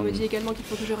 Et l'on me dit également qu'il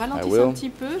faut que je ralentisse un petit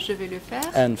peu, je vais le faire.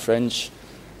 And French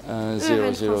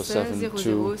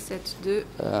 0072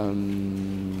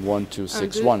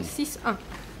 1261.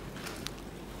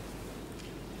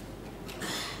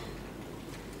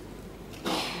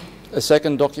 A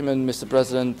second document, Mr.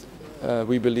 President,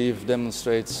 we believe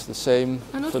demonstrates the same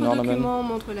phenomenon.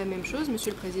 Montre la même chose,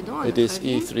 Monsieur le Président. It is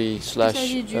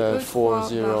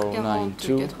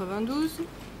E3/4092.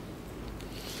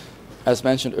 As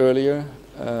mentioned earlier,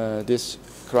 this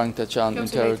Kraing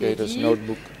interrogator's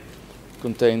notebook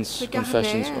contains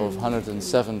confessions of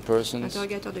 107 persons,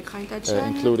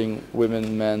 including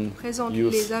women, men,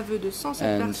 youth,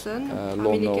 and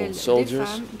Lone Nol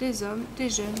soldiers.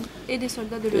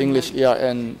 The English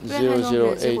ERN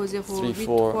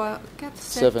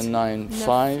 0083479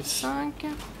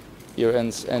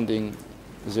 ERNs ending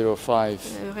 05,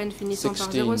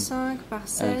 16,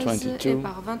 and 22.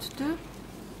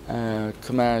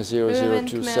 Khmer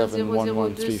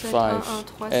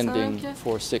 00271135 ending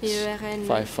 46,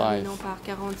 55, and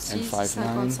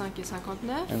 59,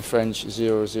 and French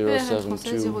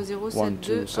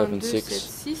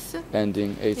 00721276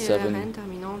 ending 87,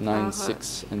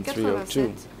 96, and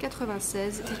 302.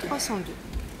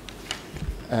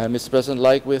 Mr. President,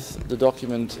 like with the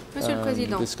document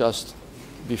discussed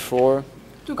before,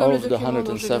 of the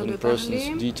 107 persons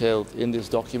detailed in these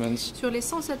documents,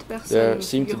 there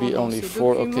seem to be only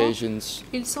 4 occasions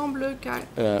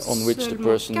on which the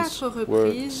persons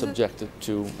were subjected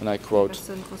to, and I quote,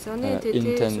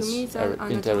 intense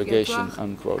interrogation,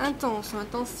 unquote.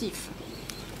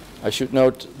 I should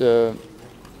note the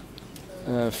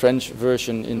French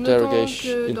version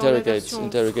interrogates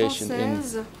interrogation in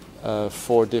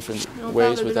 4 different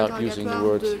ways without using the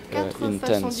word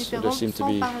intense. So there seems to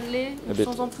be a bit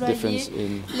difference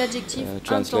in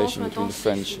translation between the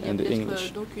French and the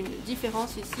English.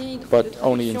 But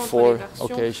only in 4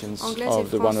 occasions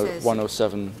of the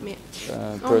 107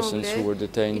 persons who were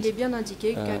detained,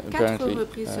 apparently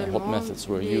hot methods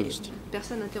were used.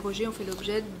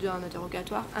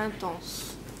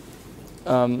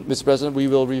 Mr. President, we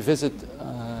will revisit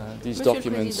these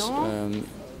documents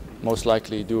most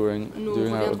likely during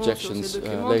our objections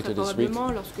later this week.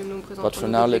 But for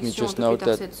now, let me just note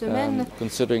that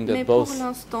considering that both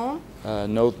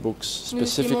notebooks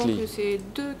specifically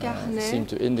seem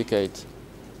to indicate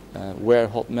where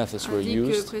hot methods were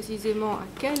used,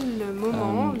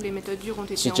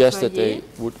 suggest that they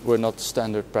were not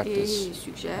standard practice.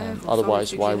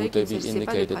 Otherwise, why would they be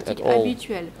indicated at all,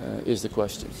 is the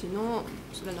question.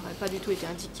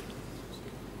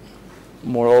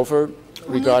 Moreover,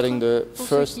 regarding the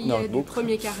first notebook,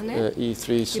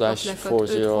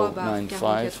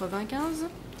 E3/4095,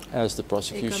 as the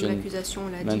prosecution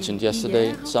mentioned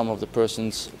yesterday, some of the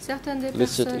persons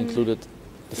listed included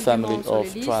the family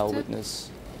of trial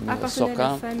witness Mia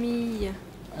Sokka,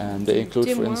 and they include,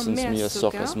 for instance, Mia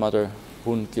Sokka's mother,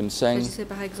 Hoon Kim Seng,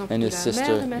 and his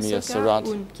sister Mia Sarat,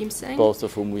 both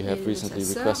of whom we have recently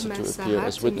requested to appear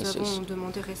as witnesses.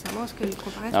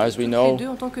 Now, as we know,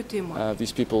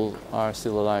 these people are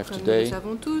still alive today,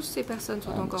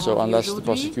 so unless the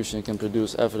prosecution can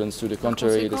produce evidence to the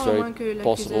contrary, it is very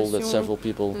possible that several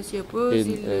people,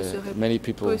 many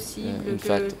people, in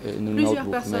fact, in the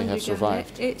notebook may have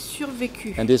survived.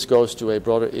 And this goes to a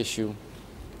broader issue,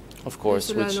 of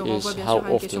course, which is how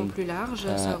often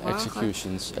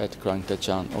executions at Kraing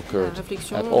occurred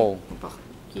at all.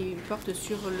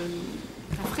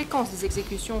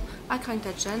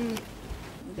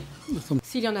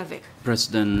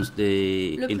 President,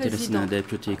 the International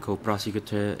Deputy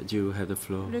Co-Prosecutor, do you have the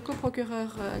floor?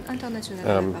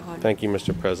 Thank you,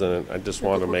 Mr. President. I just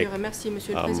want to make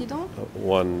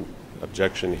one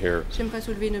objection here.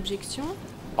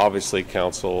 Obviously,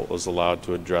 counsel was allowed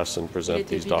to address and present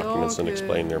these documents and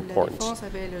explain their importance.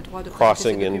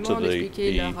 Crossing into the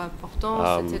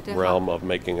realm of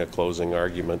making a closing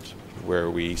argument where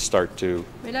we start to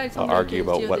argue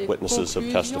about what witnesses have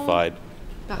testified,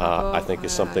 I think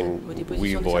is something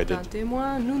we avoided.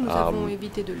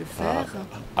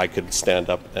 I could stand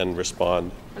up and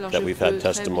respond that we've had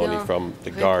testimony from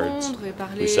the guards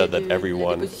who said that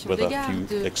everyone, with a few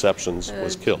exceptions,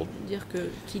 was killed.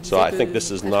 So I think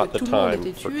this is not the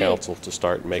time for counsel to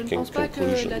start making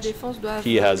conclusions.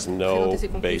 He has no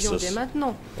basis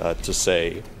to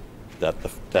say that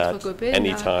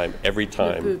any time, every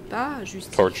time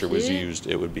torture was used,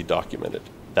 it would be documented.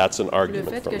 That's an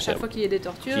argument from him.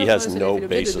 He has no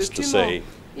basis to say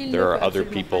there are other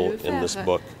people in this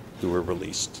book who were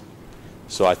released.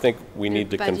 So I think we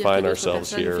need to confine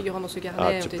ourselves here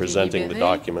to presenting the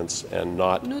documents and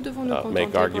not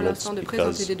make arguments,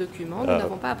 because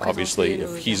obviously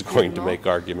if he's going to make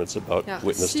arguments about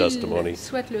witness testimony,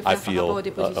 I feel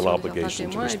an obligation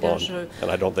to respond,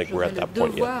 and I don't think we're at that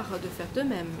point yet.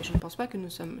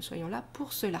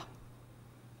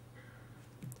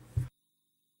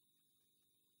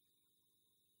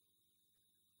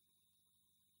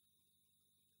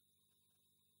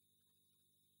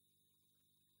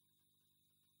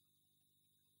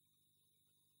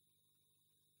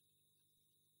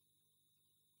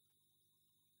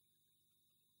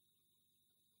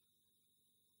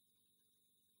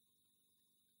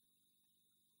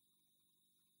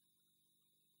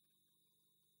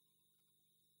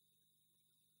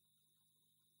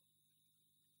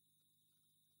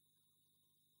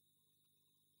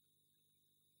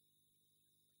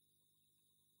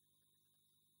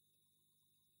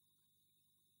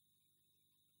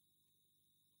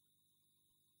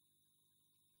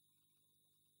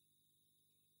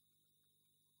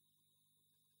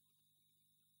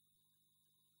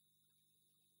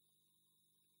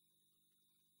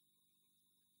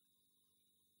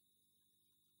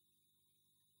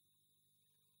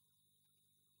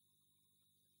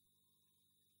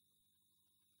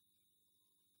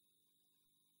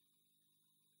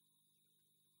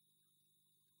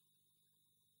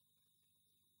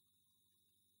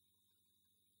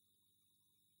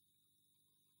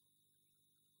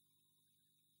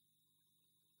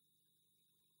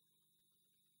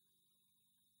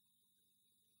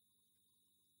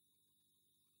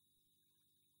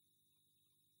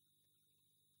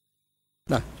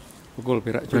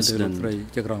 President,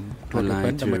 I'd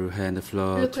like to hand the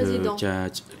floor to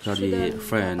Judge Claudie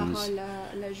France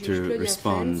to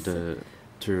respond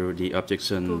to the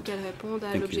objection. Pour qu'elle réponde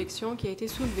à l'objection qui a été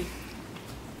soulevée.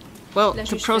 Well,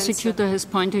 the prosecutor has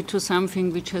pointed to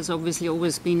something which has obviously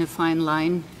always been a fine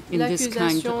line in this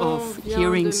kind of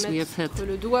hearings. We have had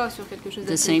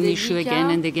the same issue again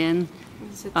and again.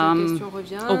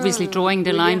 Obviously drawing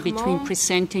the line between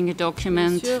presenting a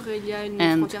document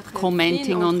and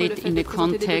commenting on it in a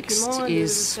context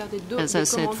is, as I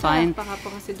said, fine.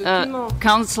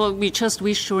 Counsel, we just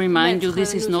wish to remind you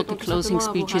this is not a closing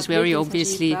speech, is very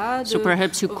obviously, so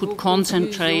perhaps you could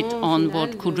concentrate on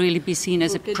what could really be seen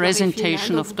as a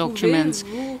presentation of documents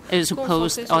as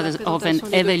opposed of an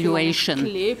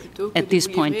evaluation at this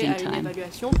point in time.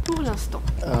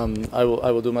 I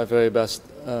will do my very best,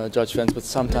 Judge Vance, but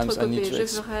sometimes I need to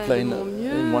explain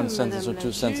in one sentence or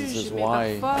two sentences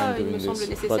why I'm doing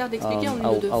this. But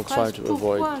I'll try to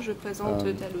avoid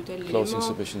closing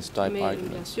submissions type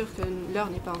arguments.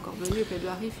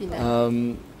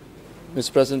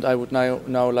 Mr. President, I would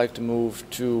now like to move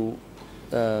to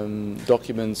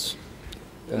documents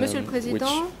which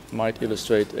might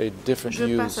illustrate a different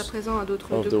use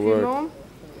of the word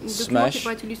smash.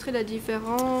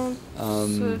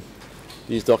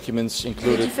 These documents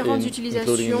including in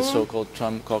the so-called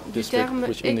Tram district,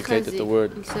 which indicate that the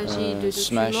word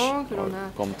smash or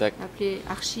contact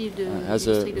has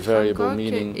a variable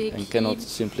meaning and cannot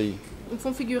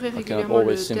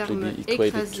always simply be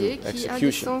equated to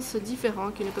execution.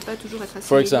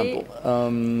 For example,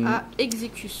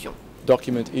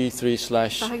 document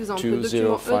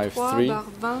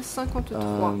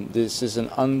E3/2053. This is an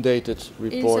undated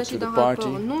report to the party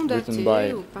written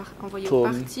by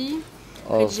Tram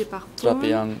of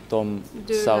Kraing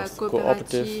South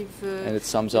Cooperative, and it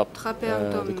sums up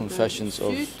the confessions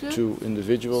of two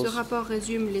individuals.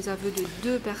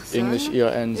 English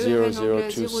ERN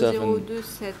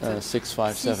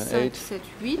 00276578,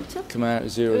 Khmer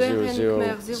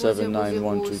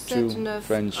 000791222,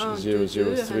 French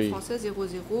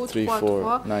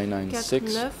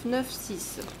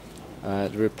 003349996.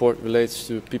 The report relates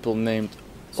to people named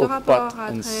Ukpat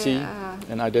and C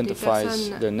and identifies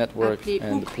their network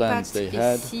and the plans they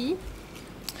had.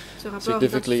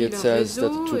 Significantly, it says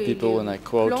that the two people, and I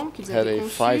quote, had a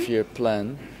 5-year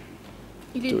plan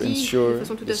to ensure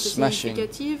the smashing of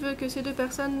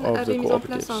the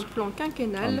cooperatives,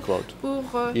 unquote,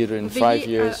 either in 5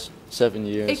 years, 7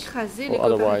 years, or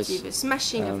otherwise,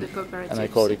 and I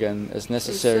quote again, as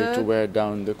necessary to wear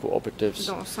down the cooperatives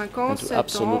and to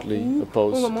absolutely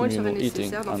oppose communal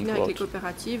eating, unquote.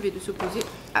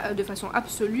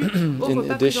 In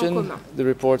addition, the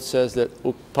report says that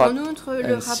Ukpat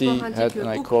and C had, and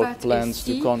I quote, plans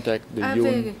to contact the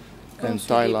Yun and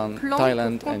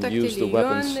Thailand and use the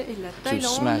weapons to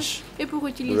smash the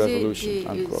revolution,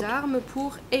 unquote.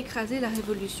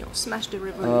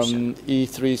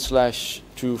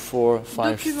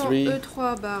 E3/2453.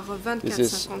 This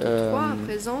is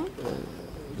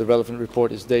the relevant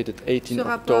report is dated 18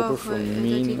 October from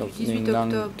Minh of Ninh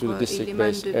Nang to the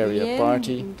district-based area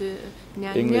party.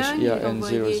 English ERN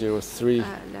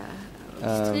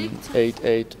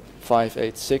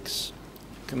 003-88586.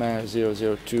 Khmer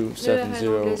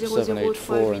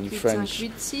 002-70784 and French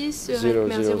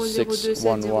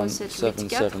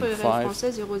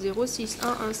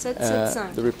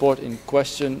 006117775. The report in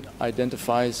question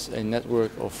identifies a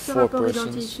network of 4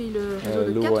 persons,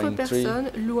 Luang Tri,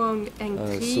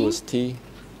 Suos T,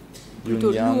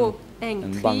 Yun Yang,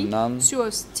 and Bang Nan,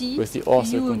 with the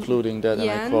author concluding that, and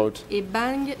I quote,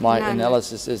 "My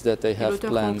analysis is that they have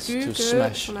plans to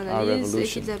smash our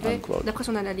revolution," unquote.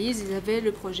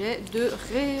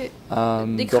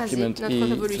 Document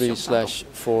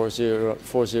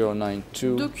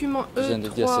E3/4092,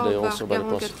 presented yesterday also by the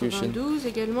prosecution,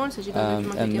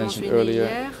 and mentioned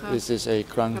earlier, this is a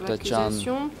Kraing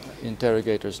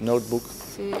interrogator's notebook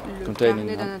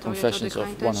containing confessions of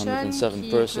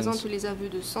 107 persons.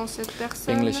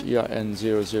 English ERN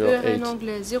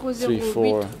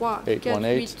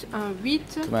 008-34818,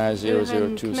 Khmer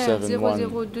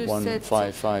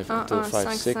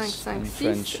 00271155156, and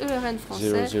French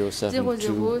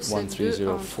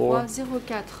 00721304.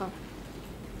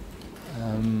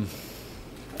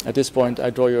 At this point,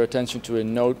 I draw your attention to a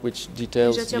note which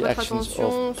details the actions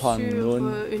of Pan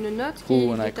Nun,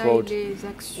 who, and I quote,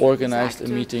 organized a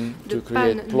meeting to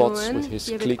create plots with his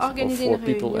clique of 4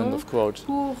 people, end of quote,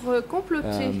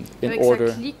 in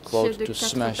order, quote, to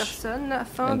smash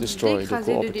and destroy the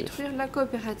cooperative.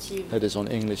 That is on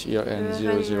English ERN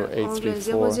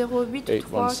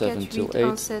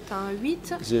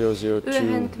 00834-81728,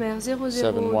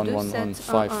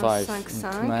 002-711155 in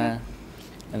Khmer,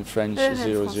 and French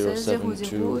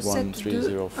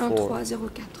 00721304.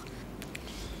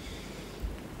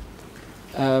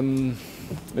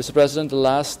 Mr. President, the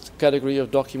last category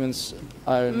of documents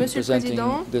I'm presenting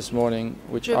this morning,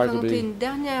 which arguably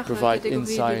provide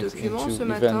insight into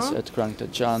events at Kraing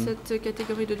Tachan,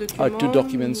 are two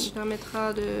documents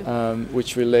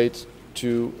which relate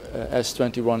to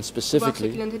S21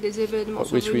 specifically,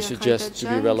 but which we suggest to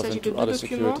be relevant to other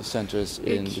security centers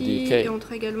in the DK.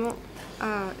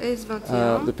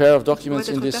 The pair of documents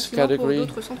in this category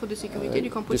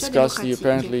discuss the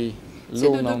apparently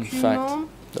little-known fact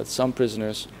that some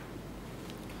prisoners,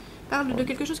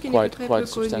 quite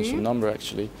substantial number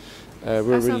actually,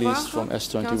 were released from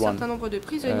S21,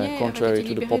 contrary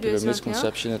to the popular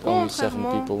misconception that only 7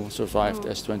 people survived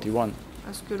S21.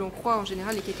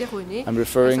 I'm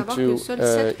referring to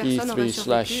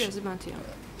E3/7326.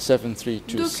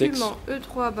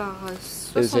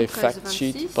 It is a fact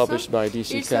sheet published by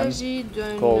DC Cam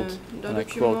called, and I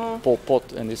quote, Pol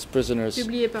Pot and his prisoners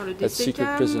at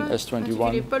secret prison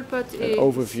S21, an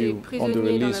overview on the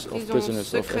release of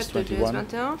prisoners of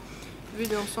S21.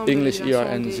 English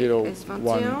ERN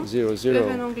 0100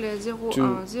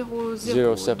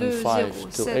 2075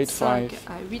 till 85.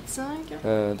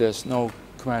 There's no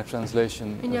Khmer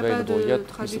translation available yet,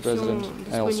 Mr. President,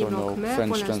 and also no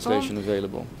French translation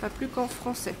available.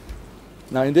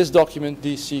 Now, in this document,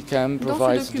 DC Cam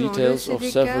provides details of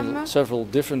several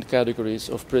different categories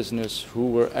of prisoners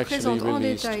who were actually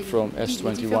released from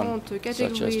S21,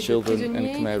 such as children and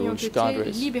Khmer Rouge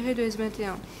cadres.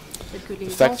 The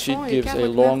fact sheet gives a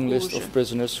long list of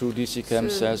prisoners who DC Cam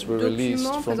says were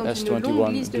released from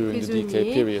S21 during the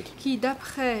DK period.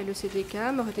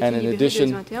 And in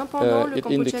addition, it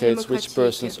indicates which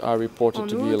persons are reported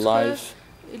to be alive,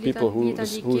 people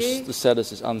whose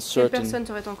status is uncertain,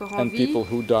 and people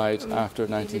who died after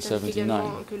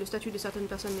 1979.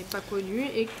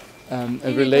 And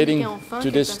relating to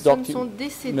this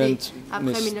document,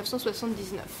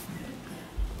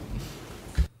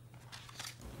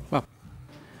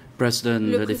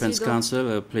 President, the Defense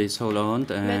Counsel, please hold on,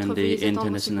 and the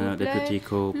International Deputy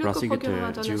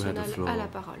Co-Prosecutor, you have the floor.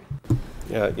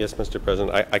 Yes, Mr.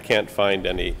 President. I can't find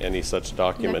any such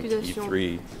document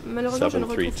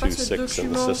E37326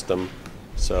 in the system,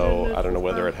 so I don't know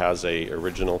whether it has a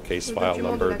original case file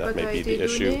number. That may be the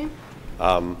issue.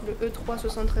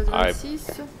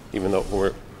 Even though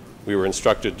we were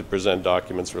instructed to present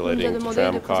documents relating to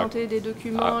Tram.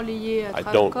 I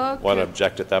don't want to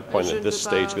object at that point at this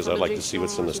stage because I'd like to see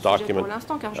what's in this document.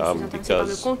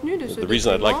 Because the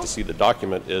reason I'd like to see the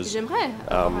document is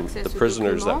the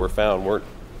prisoners that were found weren't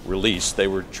released; they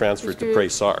were transferred to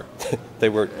Prey-Sar.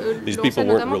 These people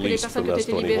weren't released from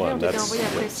S21.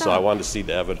 So I wanted to see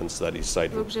the evidence that he's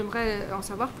citing.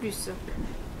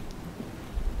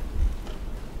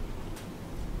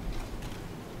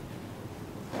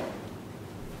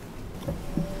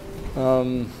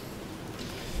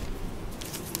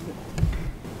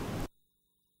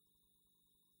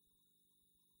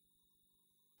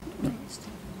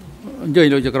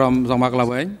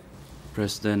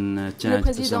 President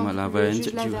Judge Samalaven,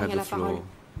 you have the floor.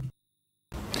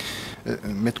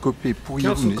 Maître Copé,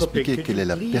 pourriez-vous nous expliquer quelle est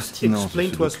la pertinence de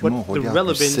ce document au regard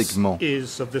du segment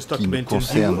qui nous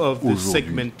concerne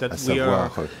aujourd'hui, à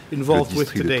savoir le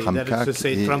district de Tram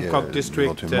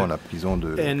éventuellement la prison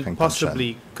de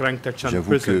Kraing Tachan.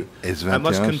 J'avoue que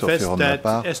S21, sauf erreur de ma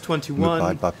part, ne me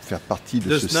paraît pas faire partie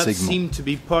de ce segment.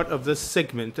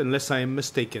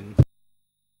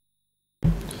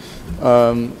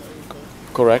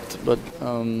 Correct, but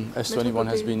S21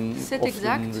 has been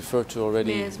often referred to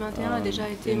already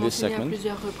in this segment.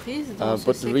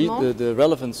 But the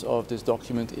relevance of this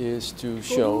document is to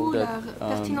show that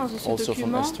also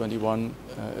from S21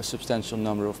 a substantial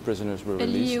number of prisoners were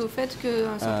released,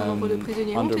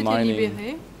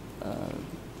 undermining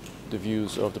the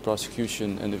views of the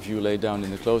prosecution and the view laid down in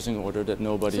the closing order that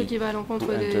nobody who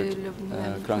entered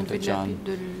Kraing Tachan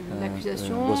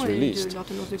was released.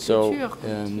 So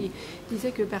when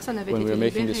we are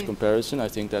making this comparison, I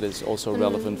think that is also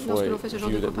relevant for a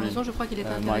view that we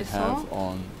might have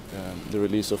on the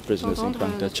release of prisoners in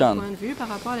Kraing Tachan.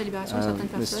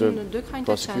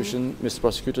 Mr.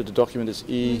 Prosecutor, the document is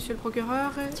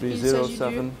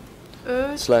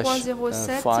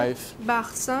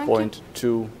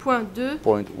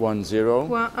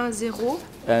E307/5.2.10,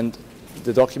 and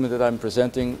the document that I'm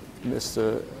presenting,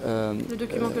 Mr.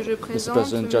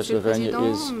 President, Judge Lavergne,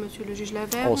 is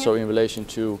also in relation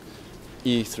to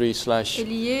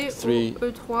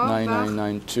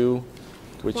E3/39992,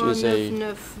 which is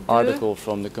an article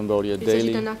from the Cambodia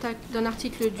Daily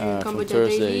from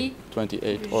Thursday,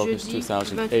 28 August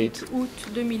 2008,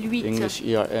 English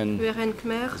ERN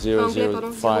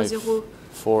 005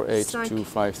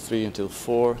 48253 until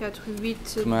 4,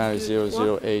 Khmer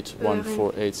 008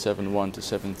 14871 to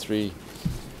 73,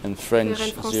 and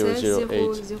French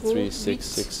 008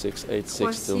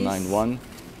 366686 till 91.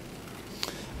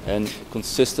 And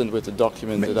consistent with the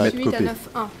document that I...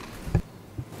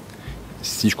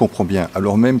 Si je comprends bien,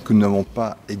 alors même que nous n'avons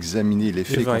pas examiné les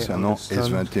faits concernant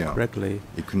S21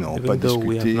 et que nous n'avons pas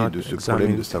discuté de ce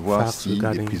problème de savoir si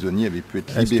les prisonniers avaient pu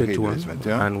être libérés de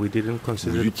S21, vous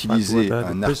utilisez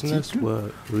un article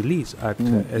où il est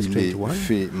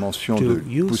fait mention de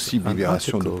possible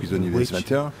libération de prisonniers de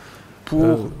S21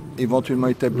 pour éventuellement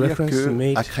établir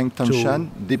qu'à Kraing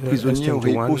des prisonniers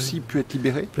auraient aussi pu être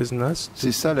libérés.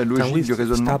 C'est ça la logique du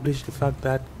raisonnement.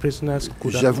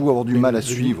 J'avoue avoir du mal à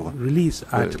suivre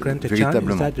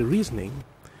véritablement.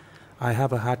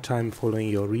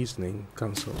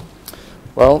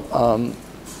 Well,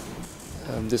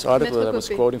 this article that I was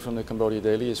quoting from the Cambodia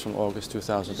Daily is from August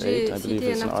 2008. I believe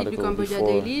it's an article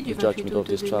before the judgment of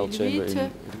this trial chamber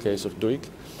in the case of Duik.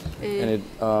 And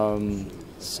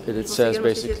it says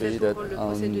basically that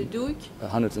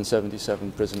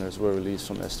 177 prisoners were released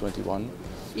from S21,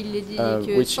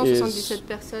 which is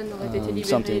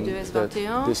something that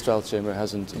this trial chamber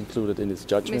hasn't included in its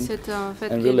judgment,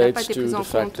 and relates to the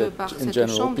fact that in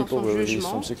general people were released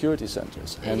from security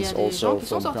centers, hence also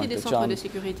from Kraing Tachan,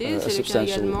 a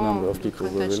substantial number of people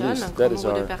were released. That is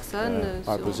our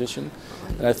position.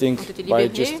 And I think by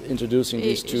just introducing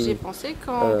these two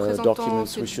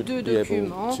documents, we should be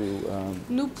able to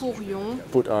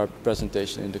put our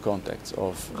presentation in the context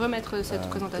of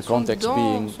the context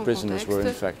being prisoners were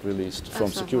in fact released from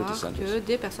security centers. Que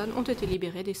des personnes ont été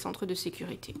libérées des centres de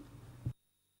sécurité.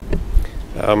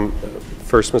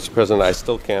 First, Mr. President, I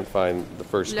still can't find the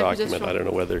first document. I don't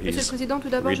know whether he's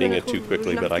reading it too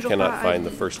quickly, but I cannot find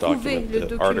the first document,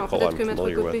 the article I'm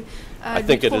familiar with. I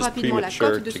think it is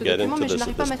premature to get into this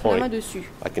at this point.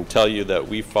 I can tell you that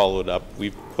we followed up,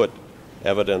 we've put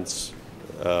evidence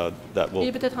that we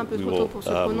will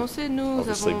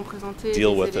obviously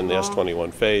deal with in the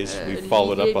S21 phase. We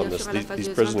followed up on this. These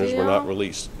prisoners were not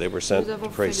released. They were sent to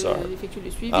Kraing.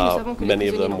 Many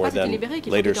of them were then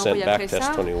later sent back to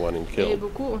S21 and killed.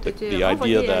 The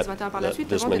idea that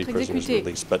this many prisoners were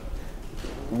released, but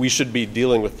we should be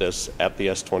dealing with this at the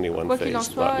S21 phase. Quoi qu'il en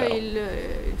soit, il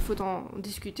faut en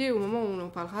discuter au moment où l'on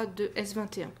parlera de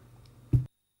S21.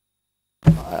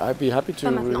 I'd be happy to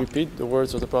repeat the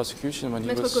words of the prosecution when he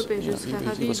was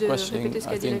questioning,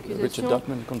 I think, Richard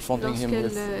Duckman, confronting him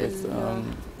with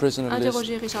prisoner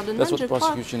lists. That's what the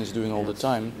prosecution is doing all the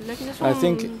time. And I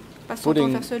think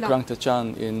putting Kraing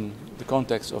Tachan in the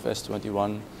context of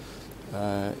S21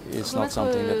 is not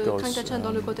something that goes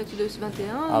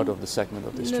out of the segment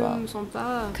of this trial.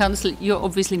 Counsel, you're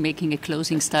obviously making a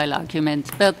closing style argument,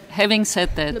 but having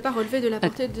said that,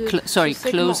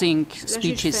 closing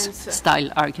speeches style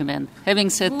argument.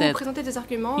 Having said that,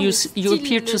 you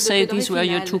appear to say these were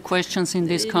your two questions in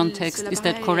this context. Is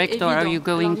that correct, or are you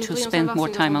going to spend more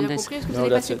time on this? No,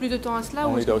 that's it.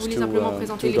 Only those two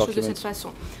documents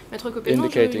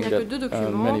indicating that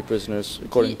many prisoners,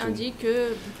 according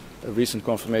to a recent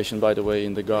confirmation, by the way,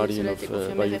 in The Guardian of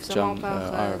Bayuk Chang,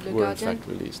 were in fact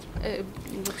released.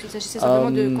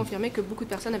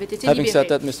 Having said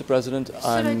that, Mr. President,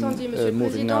 I'm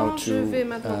moving now to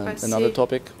another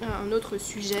topic,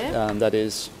 that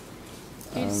is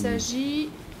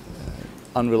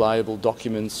unreliable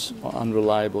documents, or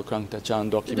unreliable Kraing Tachan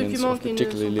documents of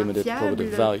particularly limited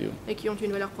probative value.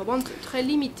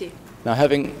 Now,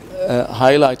 having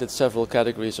highlighted several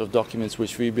categories of documents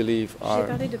which we believe are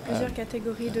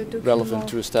relevant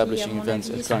to establishing events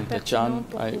at Kraing Tachan,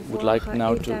 I would like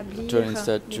now to turn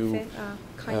instead to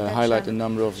highlight a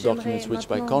number of documents which,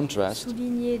 by contrast,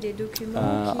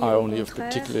 are only of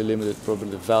particularly limited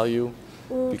probative value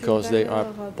because they are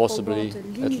possibly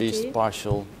at least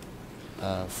partial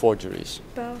forgeries.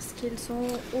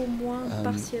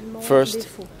 First,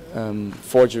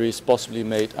 forgeries possibly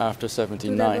made after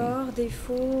 79.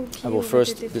 I will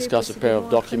first discuss a pair of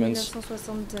documents,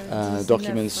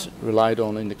 documents relied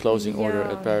on in the closing order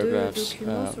at paragraphs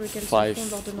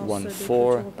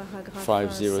 514,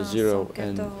 500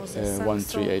 and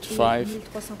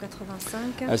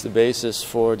 1385 as the basis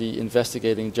for the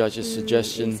investigating judge's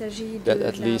suggestion that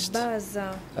at least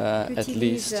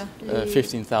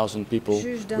 15,000 people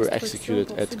were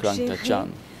executed at Kraing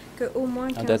Tachan.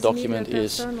 And that document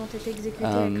is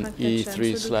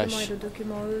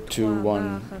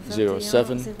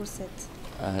E3/2107.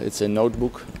 It's a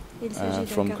notebook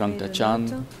from Kraing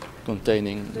Tachan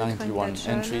containing 91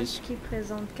 entries,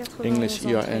 English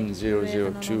ERN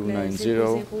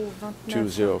 00290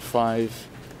 205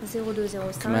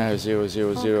 Khmer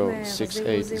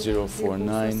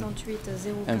 000-68049,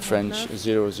 and French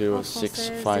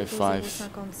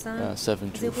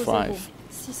 00655-725.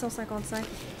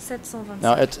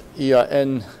 Now at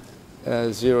ERN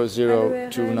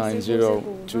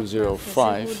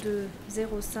 00290-205,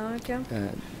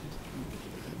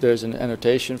 there's an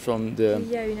annotation from the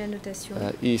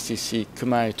ECC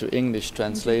Khmer to English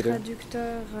translator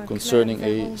concerning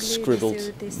a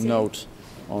scribbled note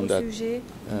on that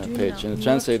page. And the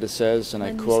translator says, and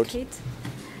I quote,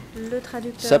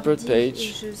 "Separate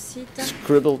page,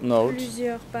 scribbled note,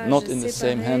 not in the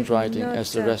same handwriting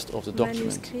as the rest of the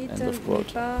document." End of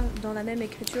quote.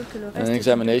 An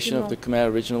examination of the Khmer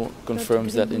original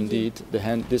confirms that indeed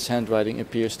this handwriting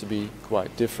appears to be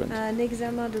quite different.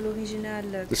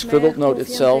 The scribbled note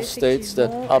itself states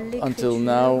that up until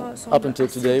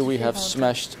today, we have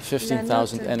smashed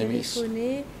 15,000 enemies.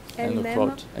 End of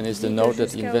quote. And is the note that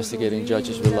the investigating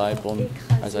judges rely upon,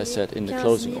 as I said, in the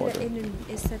closing order.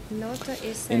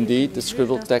 Indeed, the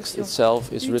scribbled text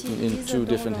itself is written in two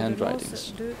different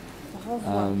handwritings.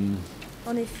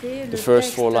 The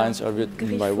first 4 lines are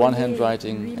written by one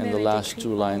handwriting, and the last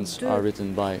 2 lines are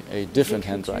written by a different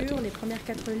handwriting.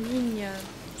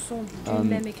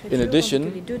 In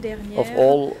addition, of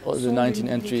all the 19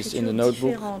 entries in the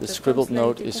notebook, the scribbled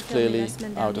note is clearly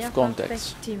out of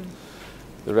context.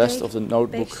 The rest of the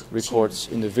notebook records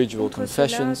individual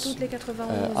confessions,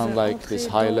 unlike this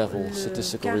high-level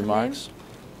statistical remarks.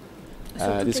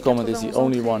 This comment is the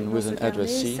only one with an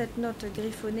addressee,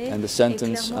 and the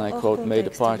sentence, and I quote, "May the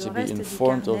party be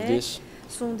informed of this,"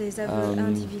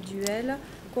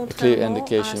 a clear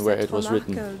indication where it was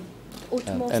written,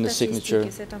 and the signature,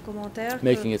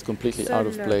 making it completely out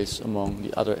of place among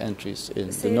the other entries in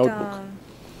the notebook.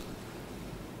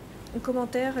 Un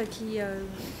commentaire qui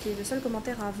est le seul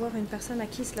commentaire à avoir une personne à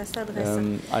qui cela s'adresse.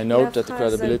 I note that the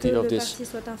credibility of this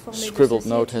scribbled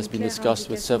note has been discussed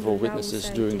with several witnesses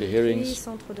during the hearings.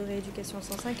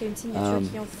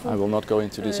 I will not go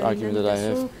into this argument that I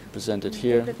have presented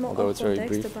here, although it's very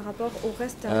brief.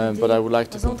 But I would like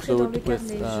to conclude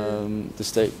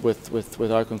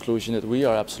with our conclusion that we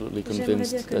are absolutely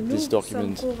convinced that this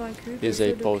document is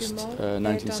a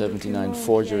post-1979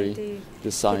 forgery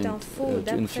designed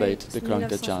to inflate the Kraing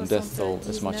Tachan death toll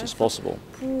as much as possible.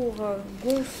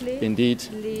 Indeed,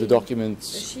 the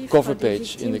document's cover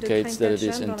page indicates that it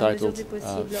is entitled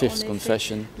Fifth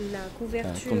Confession,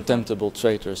 Contemptible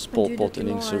Traitors Pol Pot and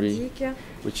Ieng Sary,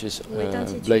 which is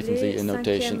blatantly a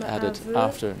notation added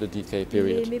after the decay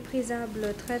period.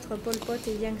 Méprisables traîtres Pol Pot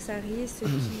et Ieng Sary, ce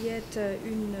qui est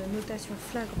une notation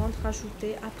flagrante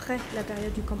rajoutée après la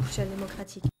période du Kampuchea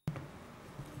démocratique.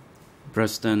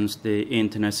 President, the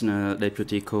International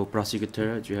Deputy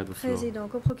Co-Prosecutor, do you have the floor? Président,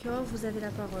 co-procureur, vous avez la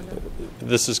parole.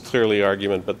 This is clearly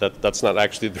argument, but that's not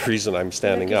actually the reason I'm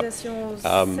standing up.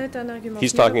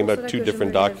 He's talking about 2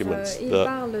 different documents.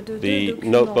 The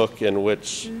notebook in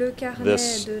which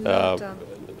this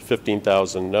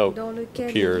 15,000 note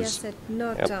appears,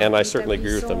 and I certainly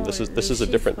agree with him. This is a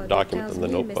different document than the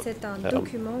notebook.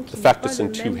 The fact it's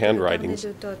in 2 handwritings,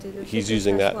 he's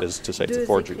using that as to say it's a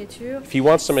forgery. If he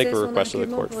wants to make a request to the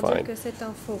court, fine.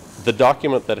 The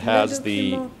document that has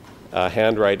the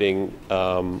handwriting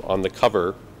on the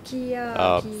cover,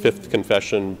 Fifth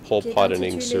Confession, Pol Pot and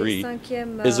Ieng Sary,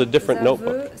 is a different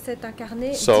notebook.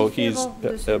 So he's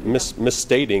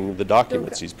misstating the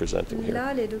documents he's presenting here.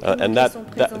 And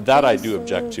that I do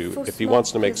object to. If he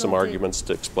wants to make some arguments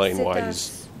to explain why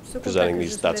he's presenting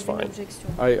these, that's fine.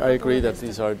 I agree that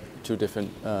these are 2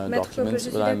 different documents,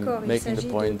 but I'm making the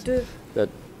point that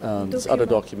this other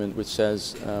document which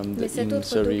says the Ieng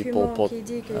Sary Pol Pot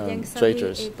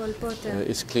traitors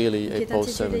is clearly a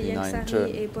post-79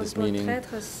 term. This meaning that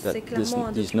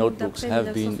these notebooks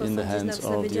have been in the hands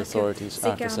of the authorities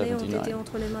after 79.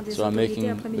 So I'm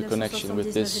making the connection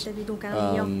with this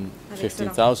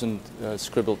 15,000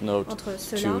 scribbled note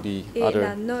to the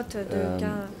other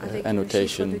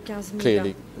annotation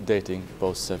clearly dating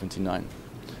post-79.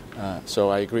 So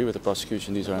I agree with the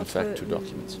prosecution, these are in fact 2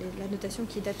 documents. La notation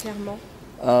qui date clairement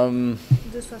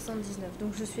de 79,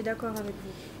 donc je suis d'accord avec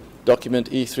vous. Document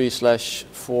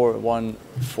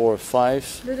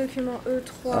E3/4145. Le document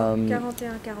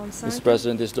E3-4145. Mr.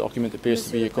 President, this document appears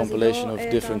to be a compilation of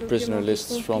different prisoner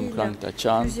lists from Kraing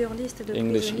Tachan,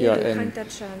 English ERN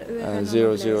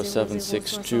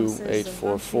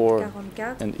 00762-844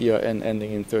 and ERN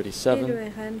ending in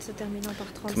 37,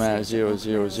 Khmer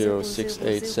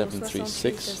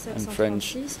 000-68736 and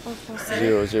French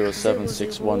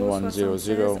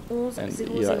 0076110 and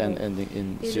ERN ending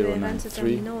in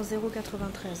 093.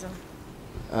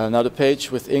 Now the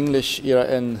page with English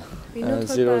ERN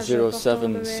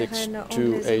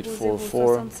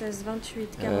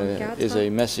 007628444 is a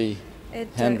messy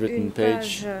handwritten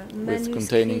page with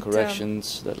containing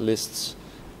corrections that lists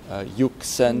Yuk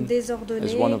Sen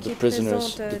as one of the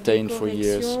prisoners detained for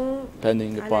years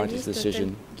pending the party's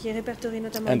decision,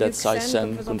 and that Sai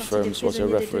Sen confirms was a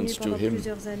reference to him.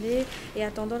 The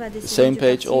same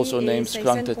page also names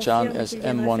Kraing Tachan as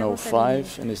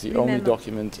M105 and is the only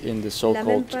document in the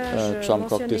so-called Tram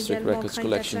District Records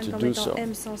collection to do so.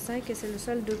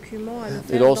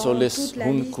 It also lists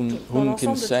Hun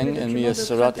Kin Seng and Mia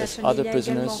Sarat as other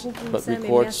prisoners, but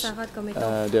records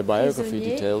their biography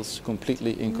details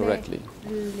completely incorrectly,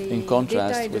 in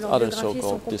contrast with other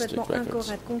so-called district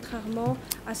records.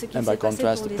 And by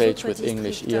contrast, the page with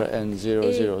English ERN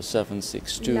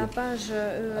 00762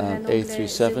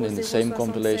 in the same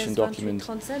compilation document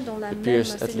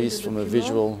appears, at least from a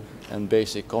visual and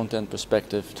basic content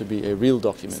perspective, to be a real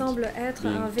document,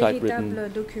 being typewritten,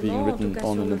 being written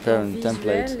on an apparent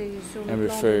template and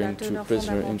referring to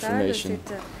prisoner information,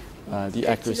 the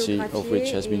accuracy of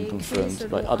which has been confirmed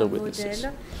by other witnesses.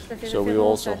 So we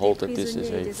also hold that this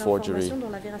is a forgery,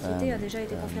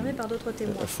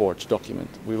 a forged document.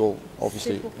 We will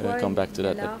obviously come back to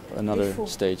that at another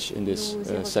stage in this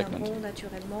segment.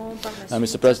 Now,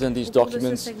 Mr. President, these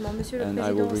documents, and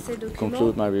I will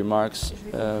conclude my remarks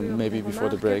maybe before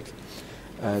the break.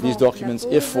 These documents,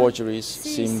 if forgeries,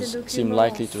 seem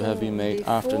likely to have been made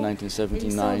after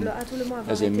 1979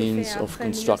 as a means of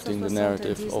constructing the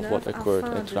narrative of what occurred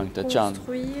at Kraing Tachan.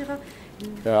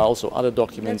 There are also other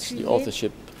documents, the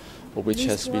authorship of which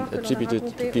has been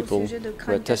attributed to people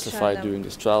who had testified during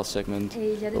this trial segment,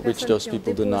 but which those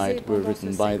people denied were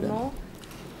written by them.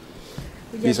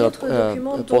 These are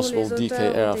possible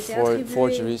DK-era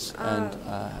forgeries, and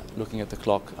looking at the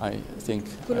clock, I think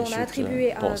I should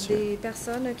pause here.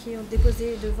 Personnes qui ont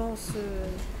déposé devant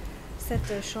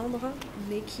cette chambre,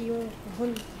 mais qui ont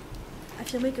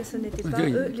affirmé que ce n'étaient pas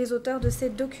eux les auteurs de ces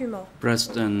documents.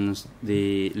 President,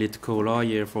 the lead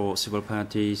co-lawyer for civil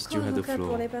parties, you have the floor.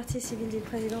 Pour les parties civiles du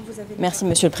président, vous avez. Merci,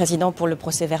 Monsieur le Président, pour le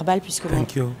procès verbal, puisque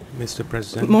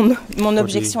mon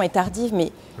objection est tardive,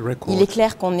 mais il est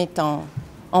clair qu'on est en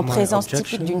présence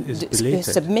typique d'une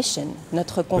submission.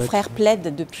 Notre confrère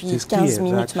plaide depuis 15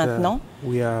 minutes maintenant.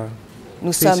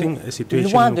 Nous sommes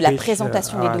loin de la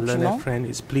présentation des documents.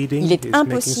 Il est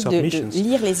impossible de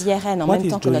lire les IRN en même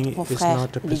temps que notre confrère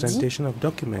les dit.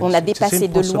 On a dépassé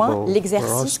de loin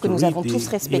l'exercice que nous avons tous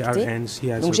respecté.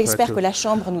 Donc j'espère que la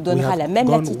Chambre nous donnera la même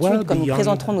latitude quand nous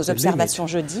présenterons nos observations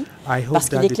jeudi, parce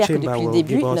qu'il est clair que depuis le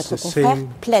début, notre confrère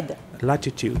plaide.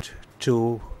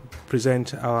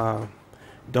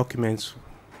 Documents,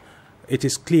 it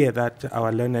is clear that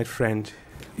our learned friend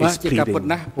is pleading.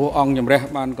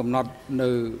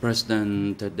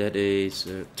 President, that is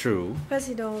true.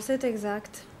 Président, c'est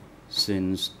exact.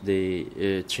 Since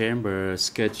the chamber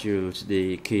scheduled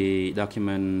the key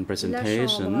document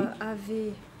presentation,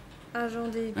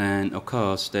 and of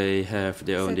course they have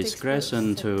their own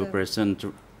discretion to present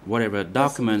whatever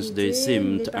documents they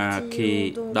seemed are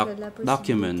key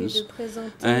documents,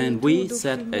 and we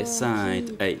set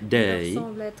aside a day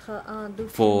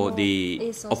for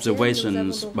the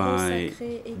observations by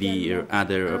the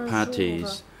other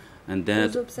parties, and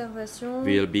that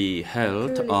will be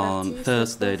held on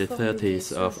Thursday the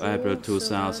 30th of April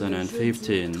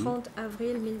 2015.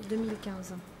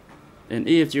 And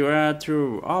if you are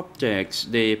to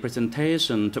object the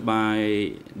presentation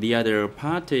by the other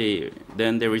party,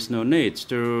 then there is no need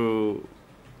to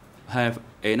have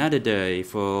another day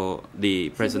for the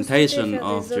presentation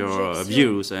of your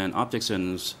views and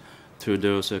objections to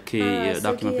those key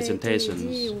document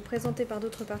presentations.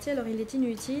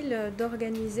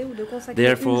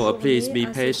 Therefore, please be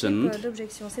patient,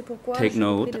 take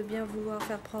note,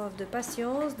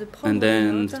 and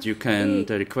then you can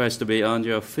request to be on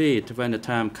your feet when the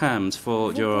time comes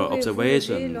for your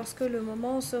observation.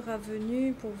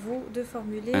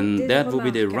 And that will be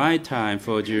the right time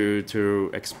for you to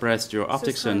express your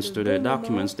objections to the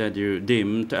documents that you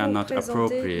deemed are not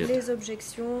appropriate.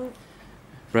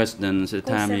 President, the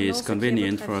time is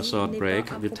convenient for a short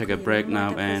break. We'll take a break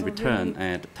now and return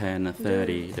at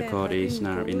 10:30. The court is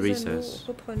now in recess.